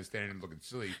just kind of standing and looking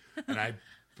silly, and I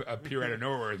appear out of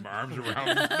nowhere with my arms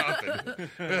around nothing?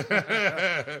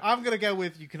 I'm gonna go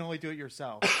with you. Can only do it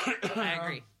yourself. I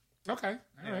agree. Okay,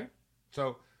 all right.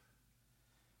 So,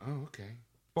 okay.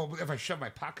 Well, if I shove my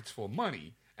pockets full of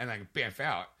money and I can bamf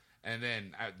out, and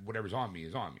then whatever's on me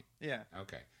is on me. Yeah.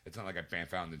 Okay. It's not like I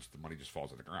bamf out and then the money just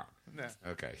falls on the ground. No.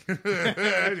 Okay.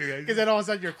 Because then all of a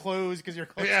sudden your clothes get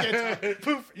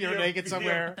poof, you're naked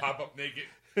somewhere. Pop up naked.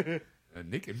 A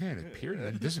naked man appeared and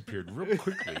then disappeared real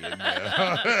quickly. In front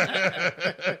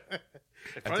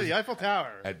of the Eiffel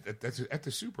Tower. At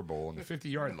the Super Bowl on the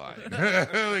 50-yard line.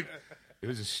 Like, it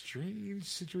was a strange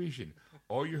situation.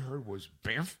 All you heard was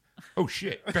bamf. Oh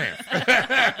shit, bamf.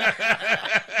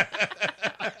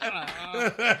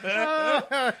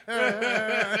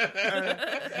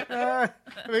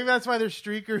 Maybe that's why they're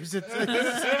streakers at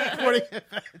sporting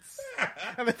events.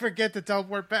 And they forget to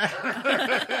teleport back.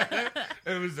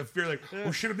 It was the fear, like,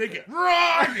 oh shit, I'm naked.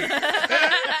 Run!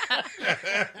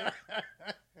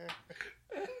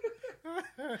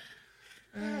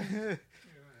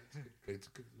 It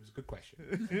was a good question.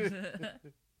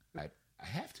 I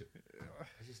have to.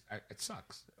 It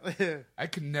sucks. I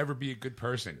can never be a good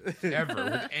person ever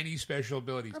with any special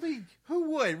abilities. I mean,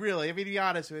 who would really? I mean, to be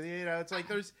honest with you, it's like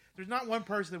there's not one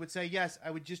person that would say yes.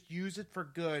 I would just use it for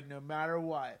good, no matter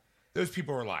what. Those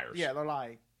people are liars. Yeah, they're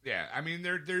lying. Yeah, I mean,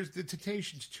 there's the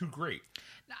temptation's too great.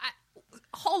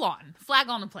 Hold on, flag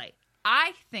on the play.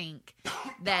 I think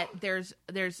that there's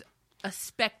a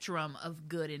spectrum of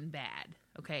good and bad.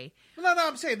 Okay. No,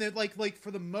 I'm saying that like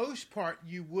for the most part,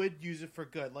 you would use it for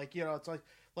good. Like, it's like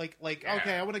yeah.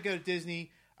 Okay, I want to go to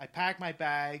Disney. I pack my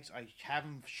bags. I have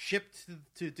them shipped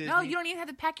to Disney. No, you don't even have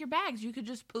to pack your bags. You could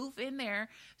just poof in there,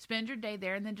 spend your day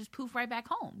there, and then just poof right back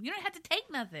home. You don't have to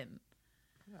take nothing.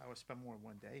 I would spend more than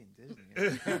one day in Disney.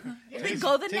 Then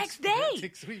go the next day.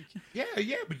 6 weeks. Yeah,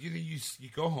 but you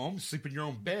go home, sleep in your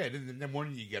own bed, and then the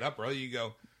morning you get up early, you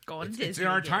go. Going to It's Disney in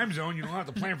our again. time zone. You don't have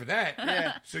to plan for that.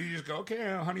 Yeah. So you just go, okay,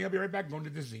 honey, I'll be right back. I'm going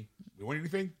to Disney. You want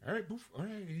anything? All right, poof. All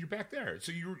right, and you're back there.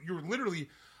 So you're literally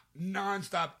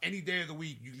nonstop any day of the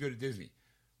week. You can go to Disney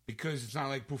because it's not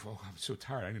like poof. Oh, I'm so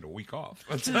tired. I need a week off.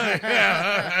 You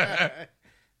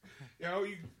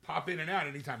can pop in and out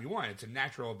anytime you want. It's a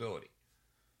natural ability.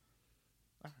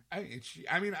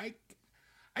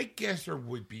 I guess there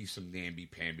would be some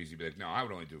namby-pambies. You'd be like, no, I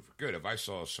would only do it for good. If I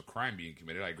saw a crime being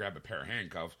committed, I'd grab a pair of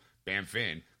handcuffs, bamf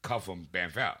in, cuff them,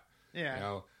 bamf out.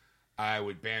 Yeah. I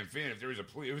would bamf in. If there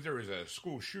was a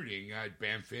school shooting, I'd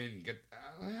bamf in and get...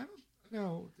 I don't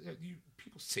know.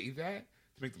 People say that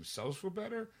to make themselves feel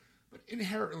better, but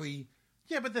inherently...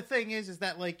 Yeah, but the thing is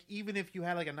that, like, even if you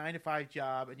had, like, a 9-to-5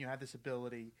 job and you had this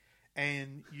ability...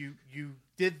 and you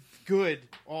did good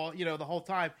all the whole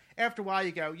time. After a while,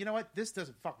 you go, you know what? This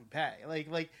doesn't fucking pay.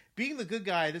 Like being the good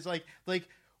guy is like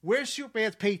where's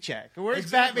Superman's paycheck? Or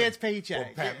where's Batman's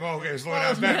paycheck? Okay, slow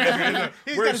down. Batman.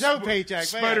 He's got his own paycheck.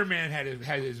 Spider-Man had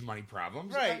his money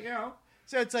problems, right?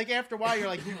 So it's like after a while, you're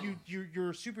like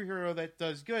you're a superhero that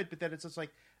does good, but then it's just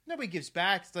like nobody gives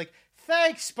back. It's like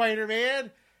thanks,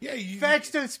 Spider-Man. Yeah,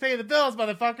 thanks to pay the bills,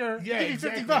 motherfucker. Yeah, give me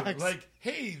exactly. $50. Like,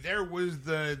 hey, there was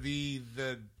the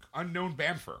unknown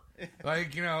Bamfer,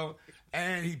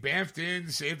 and he bamfed in,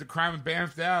 saved the crime, and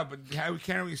bamfed out. But how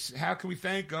can we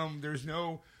thank him? We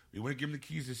wouldn't give him the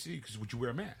keys to see because would you wear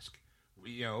a mask?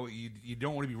 you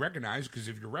don't want to be recognized because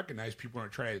if you're recognized, people are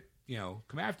going to try to,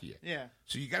 come after you. Yeah.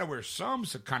 So you got to wear some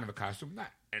kind of a costume, not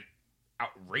an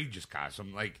outrageous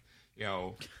costume, like,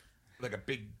 like a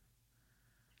big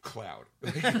cloud.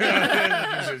 It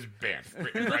says Banff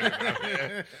written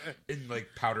right in like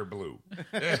powder blue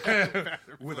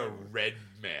with a red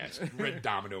mask, red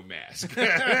domino mask,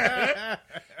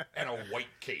 and a white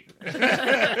cape.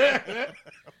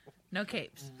 No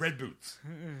capes. Red boots.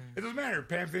 It doesn't matter.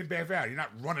 Banff in, Banff out. You're not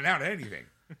running out of anything.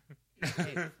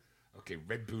 Okay,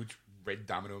 red boots, red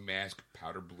domino mask,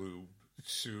 powder blue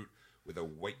suit with a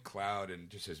white cloud, and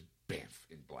just says Banff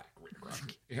in black written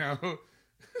around it.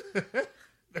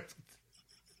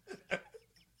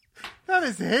 That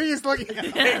is the hideous looking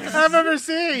I've ever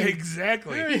seen.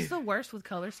 Exactly. He's the worst with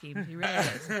color schemes. He really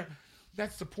is.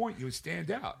 That's the point. You would stand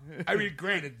out. I mean,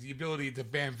 granted, the ability to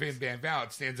Banff in, Banff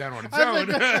out stands out on its own.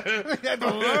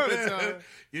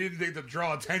 You didn't think to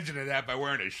draw attention to that by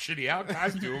wearing a shitty out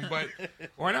costume, but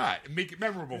why not? Make it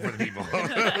memorable for the people.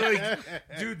 Like,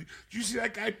 dude, did you see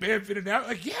that guy Banff in and out?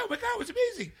 Like, yeah, oh my God, it was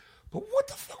amazing. But what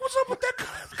the fuck was up with that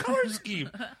color scheme?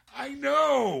 I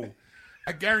know.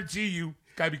 I guarantee you,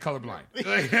 gotta be colorblind.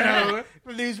 Like, The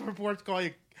news reports call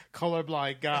you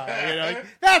colorblind guy. Like,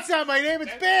 that's not my name.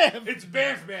 It's Banff. It's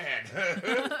Banff Man.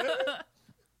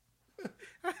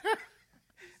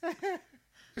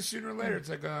 Sooner or later, it's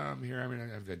like, here,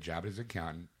 I've got a job as an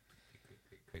accountant. Click,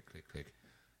 click, click, click.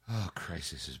 Oh,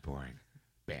 Christ, this is boring.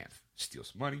 Banff. Steal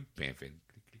some money. Banff in.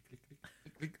 Click, click, click, click,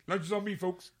 click, click. Lunch is on me,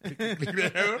 folks. Click, click,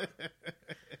 click, click.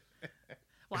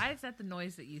 Why is that the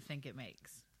noise that you think it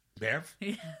makes? Banff?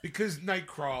 Yeah. Because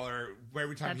Nightcrawler,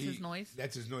 every time That's his noise?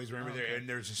 That's his noise. Remember, okay. and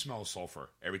there's a smell of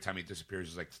sulfur every time he disappears.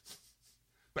 It's like,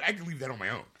 but I can leave that on my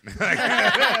own.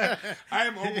 I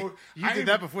am almost. You did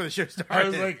that before the show started. I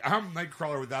was like, I'm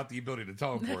Nightcrawler without the ability to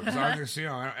teleport. So I'm just,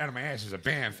 out of my ass is a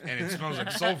Banff, and it smells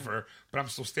like sulfur, but I'm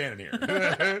still standing here.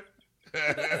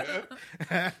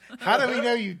 How do we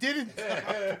know you didn't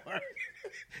teleport?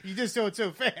 You just do it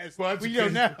so fast. Well, we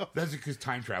don't know. That's because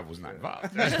time travel was not involved.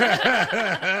 All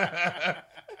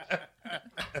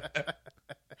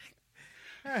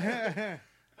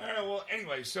right, well,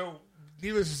 anyway, so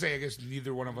needless to say, I guess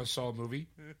neither one of us saw a movie.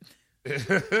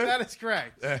 That is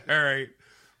correct. All right.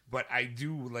 But I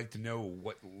do like to know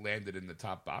what landed in the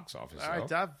top box office. All right,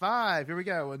 top 5. Here we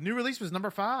go. A new release was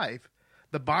number 5.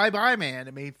 The Bye Bye Man.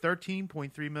 It made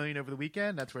 $13.3 million over the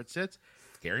weekend. That's where it sits.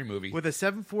 Scary movie. With a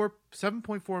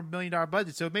 $7.4 million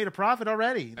budget. So it made a profit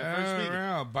already. The first week.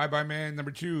 Bye Bye Man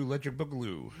number 2, Electric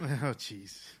Boogaloo. Oh,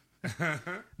 jeez.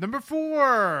 Number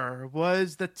 4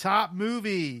 was the top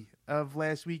movie of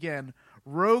last weekend.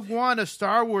 Rogue One, A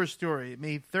Star Wars Story. It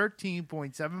made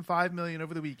 $13.75 million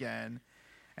over the weekend.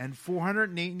 And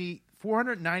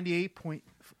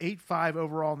 $498.85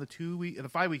 overall in the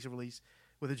 5 weeks of release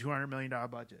with a $200 million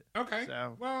budget. Okay.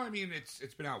 So, well, I mean,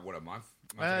 it's been out, what, a month?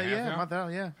 And a half now? A month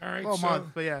out, yeah. All right. Well, a month,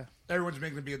 but yeah. Everyone's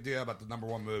making a big deal about the number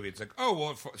 1 movie. It's like, oh,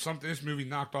 well, this movie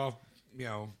knocked off,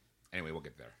 Anyway, we'll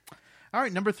get there. All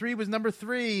right, number 3 was number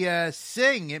 3,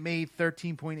 Sing. It made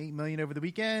 $13.8 million over the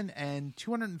weekend and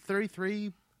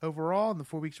 $233 overall in the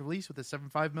 4 weeks of release with a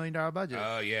 $75 million budget.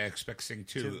 Oh, yeah, expect Sing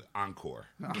 2 Encore.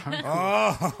 I'm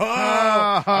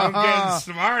getting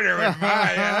smarter with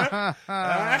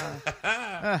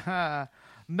my...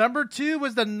 Number 2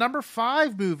 was the number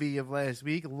 5 movie of last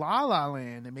week, La La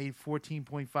Land. It made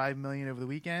 $14.5 million over the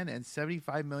weekend and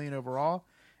 $75 million overall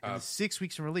in the 6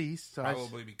 weeks of release. So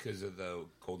probably because of the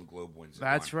Golden Globe wins.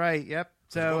 That's right, yep.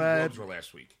 So the Golden Globes were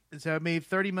last week. So it made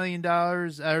 $30 million,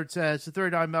 it's a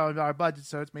 $39 million budget,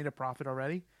 so it's made a profit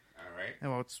already. All right.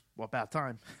 And well, it's about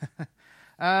time.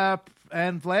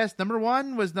 And last, number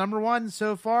 1 was number 1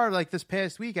 so far, like this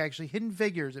past week, actually. Hidden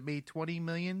Figures. It made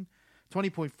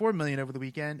 $20.4 million over the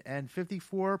weekend and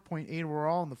 $54.8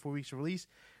 overall in the 4 weeks of release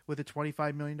with a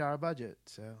 $25 million budget.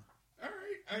 So, all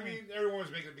right. I mean, everyone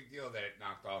was making a big deal that it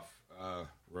knocked off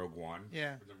Rogue One.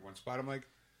 Yeah. For number 1 spot. I'm like,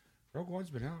 Rogue One's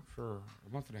been out for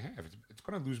a month and a half. It's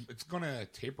going to lose. It's going to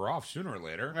taper off sooner or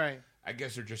later. Right. I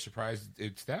guess they're just surprised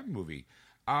it's that movie.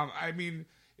 I mean,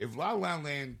 if La La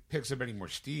Land picks up any more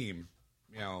steam,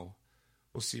 we'll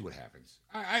see what happens.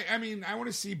 I mean, I want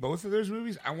to see both of those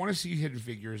movies. I want to see Hidden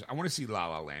Figures. I want to see La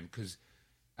La Land because,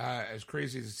 as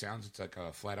crazy as it sounds, it's like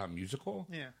a flat-out musical.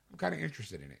 Yeah. I'm kind of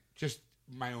interested in it. Just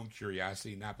my own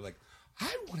curiosity, not be like,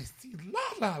 I want to see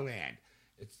La La Land.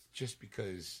 It's just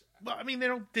because. Well, I mean, they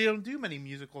don't do many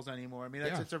musicals anymore. I mean,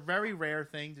 it's a very rare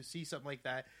thing to see something like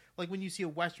that. Like when you see a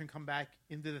Western come back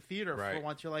into the theater for Right.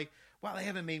 once, you're like, wow, they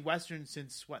haven't made Westerns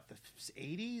since what, the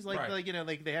 80s? Like, Right.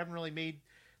 like they haven't really made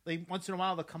like once in a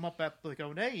while they'll come up at like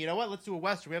going, hey, you know what? Let's do a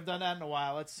western. We haven't done that in a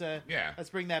while. Let's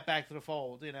bring that back to the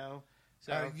fold. You know.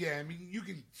 So yeah, I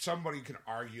mean, somebody can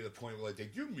argue the point where like they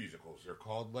do musicals. They're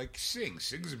called like Sing.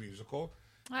 Sing's a musical.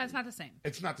 Well, it's not the same.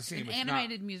 It's not the same. An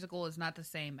animated musical is not the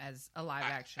same as a live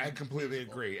action. I completely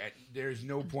musical. agree. There's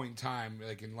no point in time,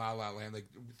 like in La La Land, like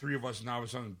three of us now all of a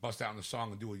sudden bust out in the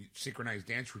song and do a synchronized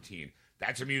dance routine.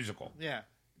 That's a musical. yeah.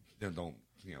 Then don't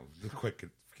quick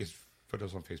just put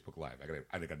us on Facebook Live.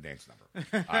 I got a dance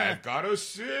number. I've got to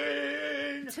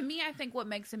sing. To me, I think what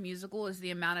makes a musical is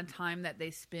the amount of time that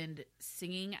they spend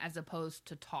singing as opposed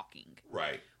to talking.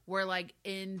 Right. Where, like,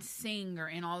 in Sing or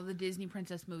in all the Disney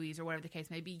princess movies or whatever the case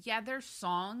may be, yeah, there's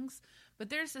songs, but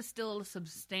there's still a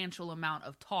substantial amount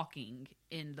of talking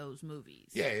in those movies.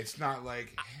 Yeah, it's not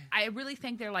like... I really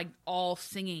think they're, like, all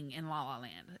singing in La La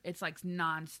Land. It's, like,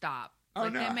 nonstop. Oh,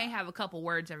 like, no. they may have a couple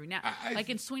words every now... like,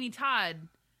 in Sweeney Todd,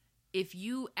 if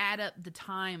you add up the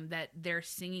time that they're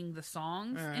singing the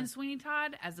songs in Sweeney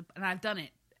Todd, and I've done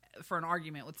it for an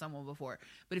argument with someone before,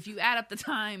 but if you add up the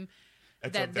time...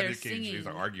 that they're singing. She's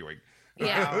arguing.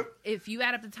 Yeah, if you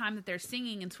add up the time that they're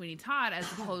singing in Sweeney Todd as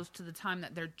opposed to the time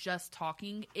that they're just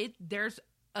talking, there's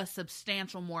a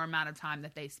substantial more amount of time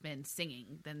that they spend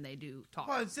singing than they do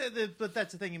talking. Well, but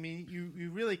that's the thing. I mean, you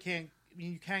really can't. I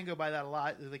mean, you can go by that a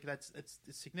lot. Like it's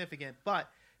significant. But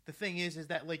the thing is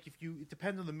that like it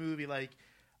depends on the movie. Like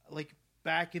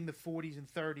back in the 40s and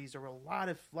 30s, there were a lot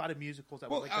of musicals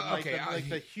that were like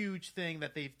the huge thing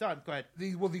that they've done. Go ahead.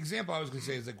 The example I was going to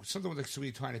say is like something with like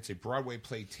Sweet Twine. It's a Broadway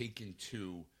play taken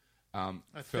to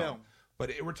a film.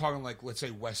 But we're talking like, let's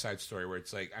say West Side Story, where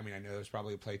it's like, I mean, I know there's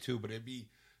probably a play too, but it'd be,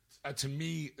 to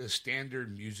me, a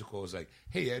standard musical is like,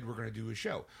 hey, Ed, we're going to do a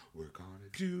show. We're going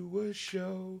to do a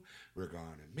show. We're going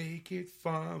to make it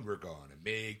fun. We're going to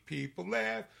make people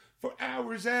laugh for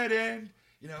hours at end.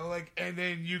 You know, like, and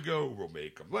then you go, we'll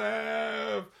make them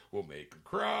laugh, we'll make them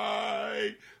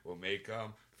cry, we'll make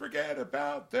them forget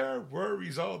about their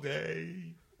worries all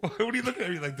day. What are you looking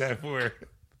at me like that for?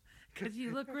 Because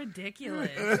you look ridiculous.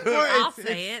 I'll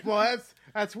say it. Well,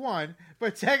 that's one.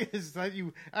 But second is that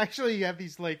you actually have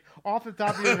these, like, off the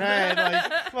top of your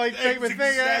head, like take the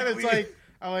thing out, it's like,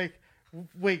 I'm like,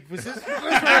 wait, was this? Did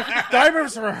I remember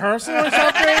some rehearsal or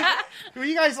something? Do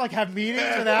you guys like have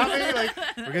meetings without me? Like,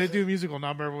 we're gonna do a musical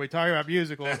number when we talk about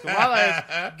musicals. The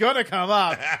it's gonna come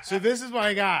up, so this is what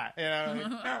I got. You know,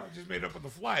 no, I just made it up on the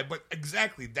fly. But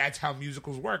exactly, that's how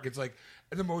musicals work. It's like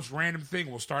the most random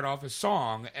thing will start off as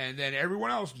song, and then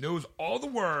everyone else knows all the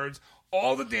words,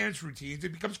 all the dance routines.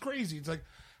 It becomes crazy. It's like,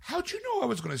 how'd you know I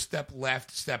was gonna step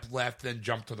left, then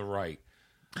jump to the right?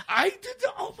 I did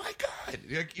oh my God.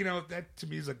 Like, you know, that to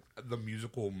me is like the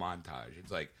musical montage.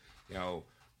 It's like, you know,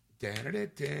 you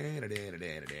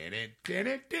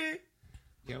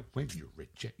know, when you're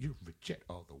rich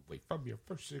all the way from your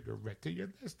first cigarette to your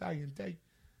last dying day.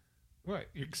 What?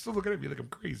 You're still looking at me like I'm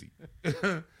crazy.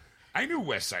 I knew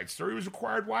West Side Story was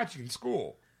required watching in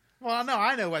school. Well, no,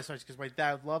 I know West Side because my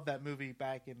dad loved that movie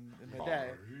back in the day.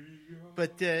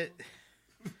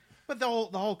 But the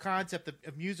whole concept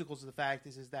of musicals, the fact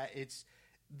is that it's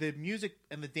the music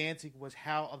and the dancing was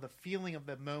how the feeling of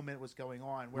the moment was going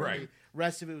on. Where right. The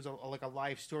rest of it was like a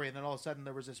life story, and then all of a sudden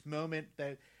there was this moment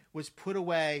that was put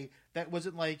away that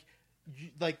wasn't like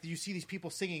you see these people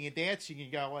singing and dancing, and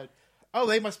you go like, oh,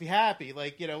 they must be happy.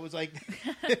 Like, you know, it was like,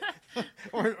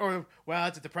 or well,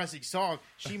 it's a depressing song.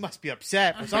 She must be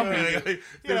upset for some reason.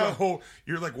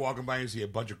 You're like walking by and you see a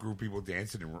bunch of group people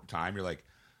dancing in time. You're like,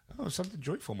 oh, something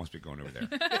joyful must be going over there.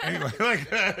 Anyway,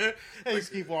 they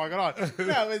just keep walking on.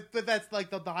 No, but that's like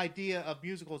the idea of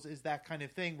musicals is that kind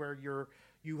of thing where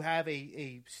you have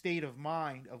a state of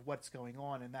mind of what's going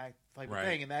on and that type of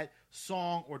thing, and that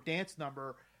song or dance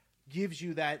number gives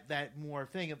you that more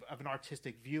thing of an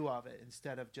artistic view of it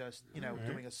instead of just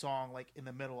doing a song like in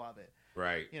the middle of it.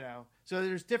 Right. You know, so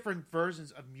there's different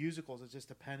versions of musicals. It's just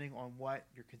depending on what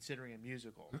you're considering a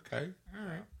musical. Okay. All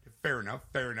right. Fair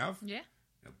enough. Yeah.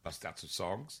 Bust out some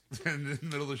songs in the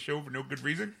middle of the show for no good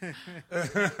reason. All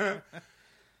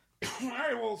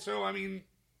right, well, so, I mean,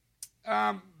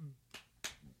 Ben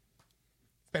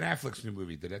Affleck's new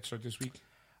movie, did that start this week?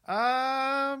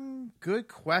 Good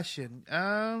question.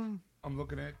 I'm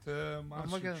looking at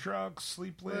Monster Truck,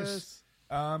 Sleepless.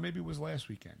 Maybe it was last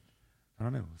weekend. I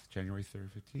don't know. It's January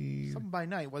 3rd, 15th. Something by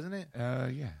Night, wasn't it?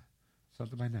 Yeah.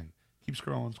 Something by Night. Keep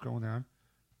scrolling down.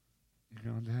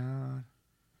 You're going down.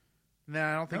 No,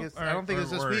 I don't think it's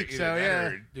this week. So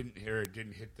yeah, it didn't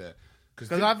hit the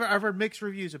because I've heard mixed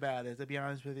reviews about it. To be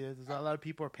honest with you, there's a lot of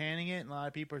people are panning it, and a lot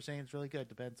of people are saying it's really good.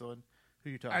 Depends on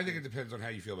who you're talking. I think it depends on how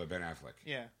you feel about Ben Affleck.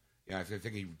 Yeah, Yeah, I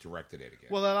think he directed it again.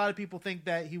 Well, a lot of people think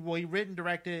that he written,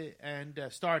 directed, and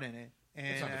starred in it. And,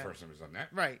 it's not the first time he's done that.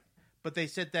 Right. But they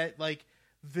said that, like,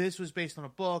 this was based on a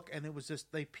book, and it was just,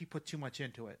 he put too much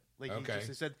into it. Like,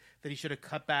 he said that he should have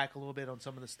cut back a little bit on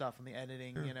some of the stuff and the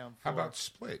editing, you know. How about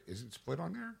Split? Isn't Split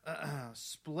on there?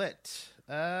 Split.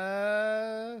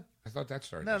 I thought that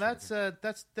started. No, that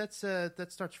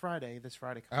starts Friday. This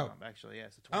Friday coming up, actually.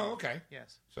 Yes, the 20th. Oh, okay.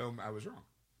 Yes. So I was wrong.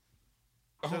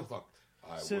 Look.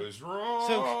 I was So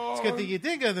wrong. it's a good thing you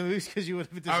didn't go to the movies because you would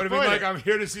have been disappointed. I would have been like, I'm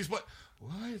here to see Split.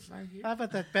 What? It's not here. How about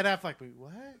that Ben Affleck movie?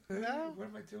 What? No? What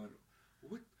am I doing?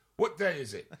 What day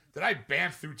is it? Did I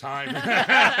bamf through time?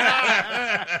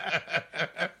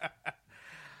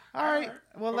 All right.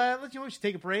 Well, let you know we should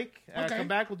take a break. Okay. Come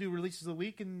back. We'll do releases of the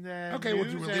week and okay, we'll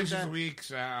do releases of the week.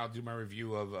 week. I'll do my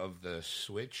review of the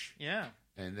Switch. Yeah.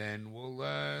 And then we'll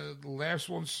the last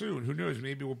one soon. Who knows?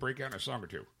 Maybe we'll break out in a song or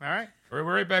two. All right. All right,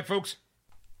 we're right back, folks.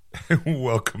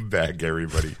 Welcome back,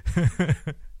 everybody.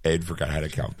 Ed forgot how to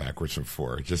count backwards from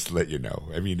 4. Just to let you know.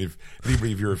 I mean, if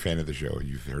you're a fan of the show and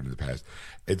you've heard in the past,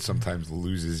 Ed sometimes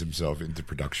loses himself into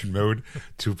production mode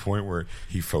to a point where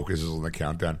he focuses on the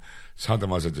countdown. Something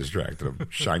must have distracted him.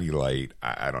 Shiny light,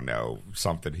 I don't know,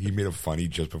 something. He made a funny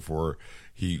just before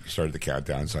he started the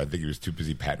countdown, so I think he was too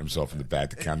busy patting himself in the back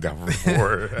to count down from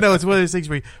 4. No, it's one of those things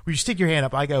where you stick your hand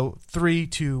up. I go 3,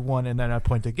 2, 1, and then I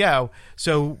point to go.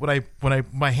 So when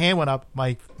my hand went up,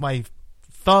 my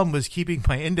thumb was keeping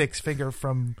my index finger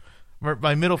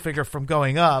my middle finger from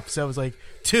going up. So it was like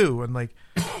 2, and like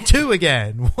 2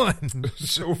 again, 1.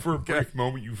 So for a brief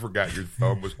moment, you forgot your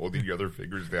thumb was holding the other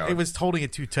fingers down. It was holding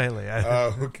it too tightly.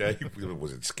 Oh, okay.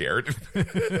 Was it scared?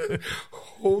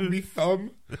 Hold me,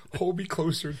 thumb. Hold me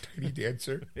closer, Tiny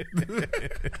Dancer.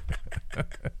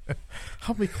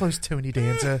 Hold me close, Tony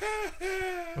Dancer.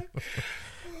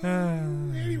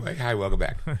 Anyway, hi, welcome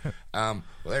back. Well,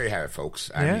 there you have it,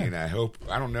 folks. I mean, I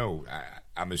don't know.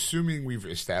 I'm assuming we've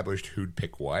established who'd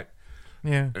pick what.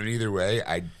 Yeah. And either way,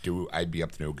 I'd be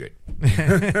up to no good.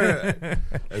 I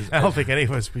don't think any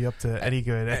of us would be up to any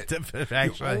good.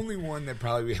 Actually, the only one that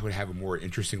probably would have a more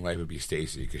interesting life would be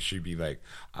Stacy, because she'd be like,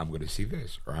 I'm going to see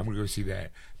this, or I'm going to go see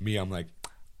that. Me, I'm like,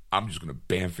 I'm just going to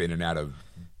bamf in and out of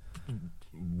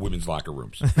women's locker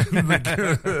rooms.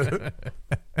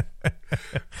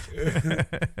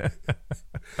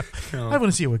 I want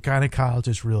to see what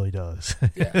gynecologist really does.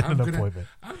 Yeah, I'm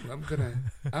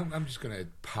just gonna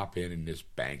pop in this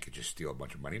bank and just steal a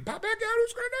bunch of money and pop back out.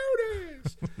 Who's gonna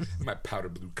notice? My powder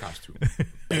blue costume.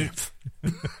 Bamf.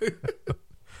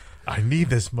 I need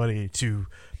this money to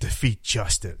defeat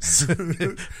justice.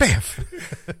 Bamf.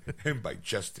 And by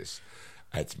justice,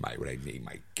 that's what I name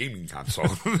my gaming console.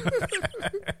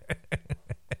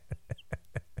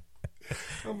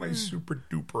 On my super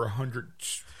duper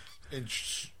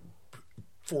 100-inch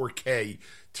 4K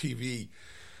TV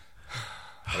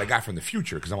that I got from the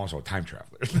future, because I'm also a time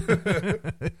traveler.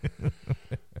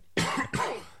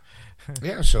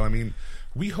 Yeah, so I mean,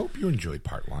 we hope you enjoyed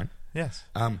part 1. Yes.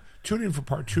 Tune in for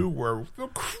part 2, where the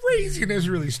craziness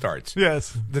really starts.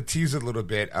 Yes. The tease a little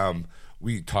bit.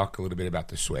 We talk a little bit about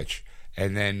the Switch,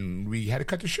 and then we had to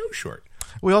cut the show short.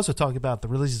 We also talk about the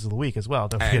releases of the week as well.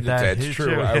 Don't forget that. That's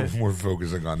true. I was more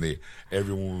focusing on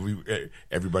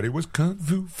everybody was kung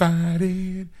fu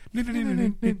fighting.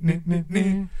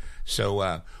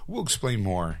 So we'll explain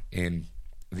more in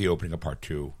the opening of part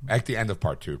 2, at the end of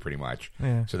part 2, pretty much.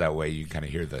 Yeah. So that way you kind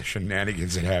of hear the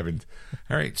shenanigans that happened.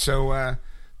 All right. So in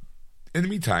the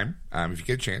meantime, if you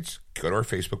get a chance, go to our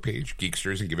Facebook page,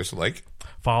 Geeksters, and give us a like.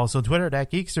 Follow us on Twitter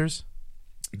at Geeksters.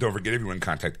 Don't forget, if you want to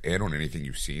contact Ed on anything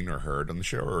you've seen or heard on the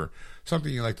show, or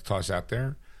something you'd like to toss out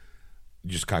there,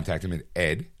 just contact him at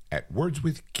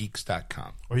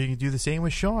ed@wordswithgeeks.com. Or you can do the same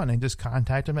with Sean and just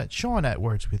contact him at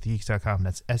Sean@wordswithgeeks.com.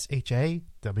 That's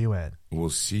SHAWN. We'll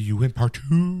see you in part 2.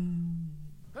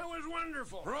 That was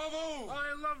wonderful. Bravo!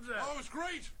 I loved that. Oh, it was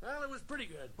great. Well, it was pretty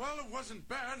good. Well, it wasn't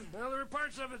bad. Well, there were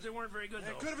parts of it that weren't very good, It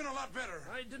though. could have been a lot better.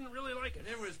 I didn't really like it.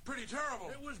 It was pretty terrible.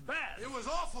 It was bad. It was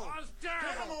awful. It was terrible.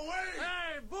 Get him away!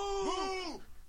 Hey, boo! Boo!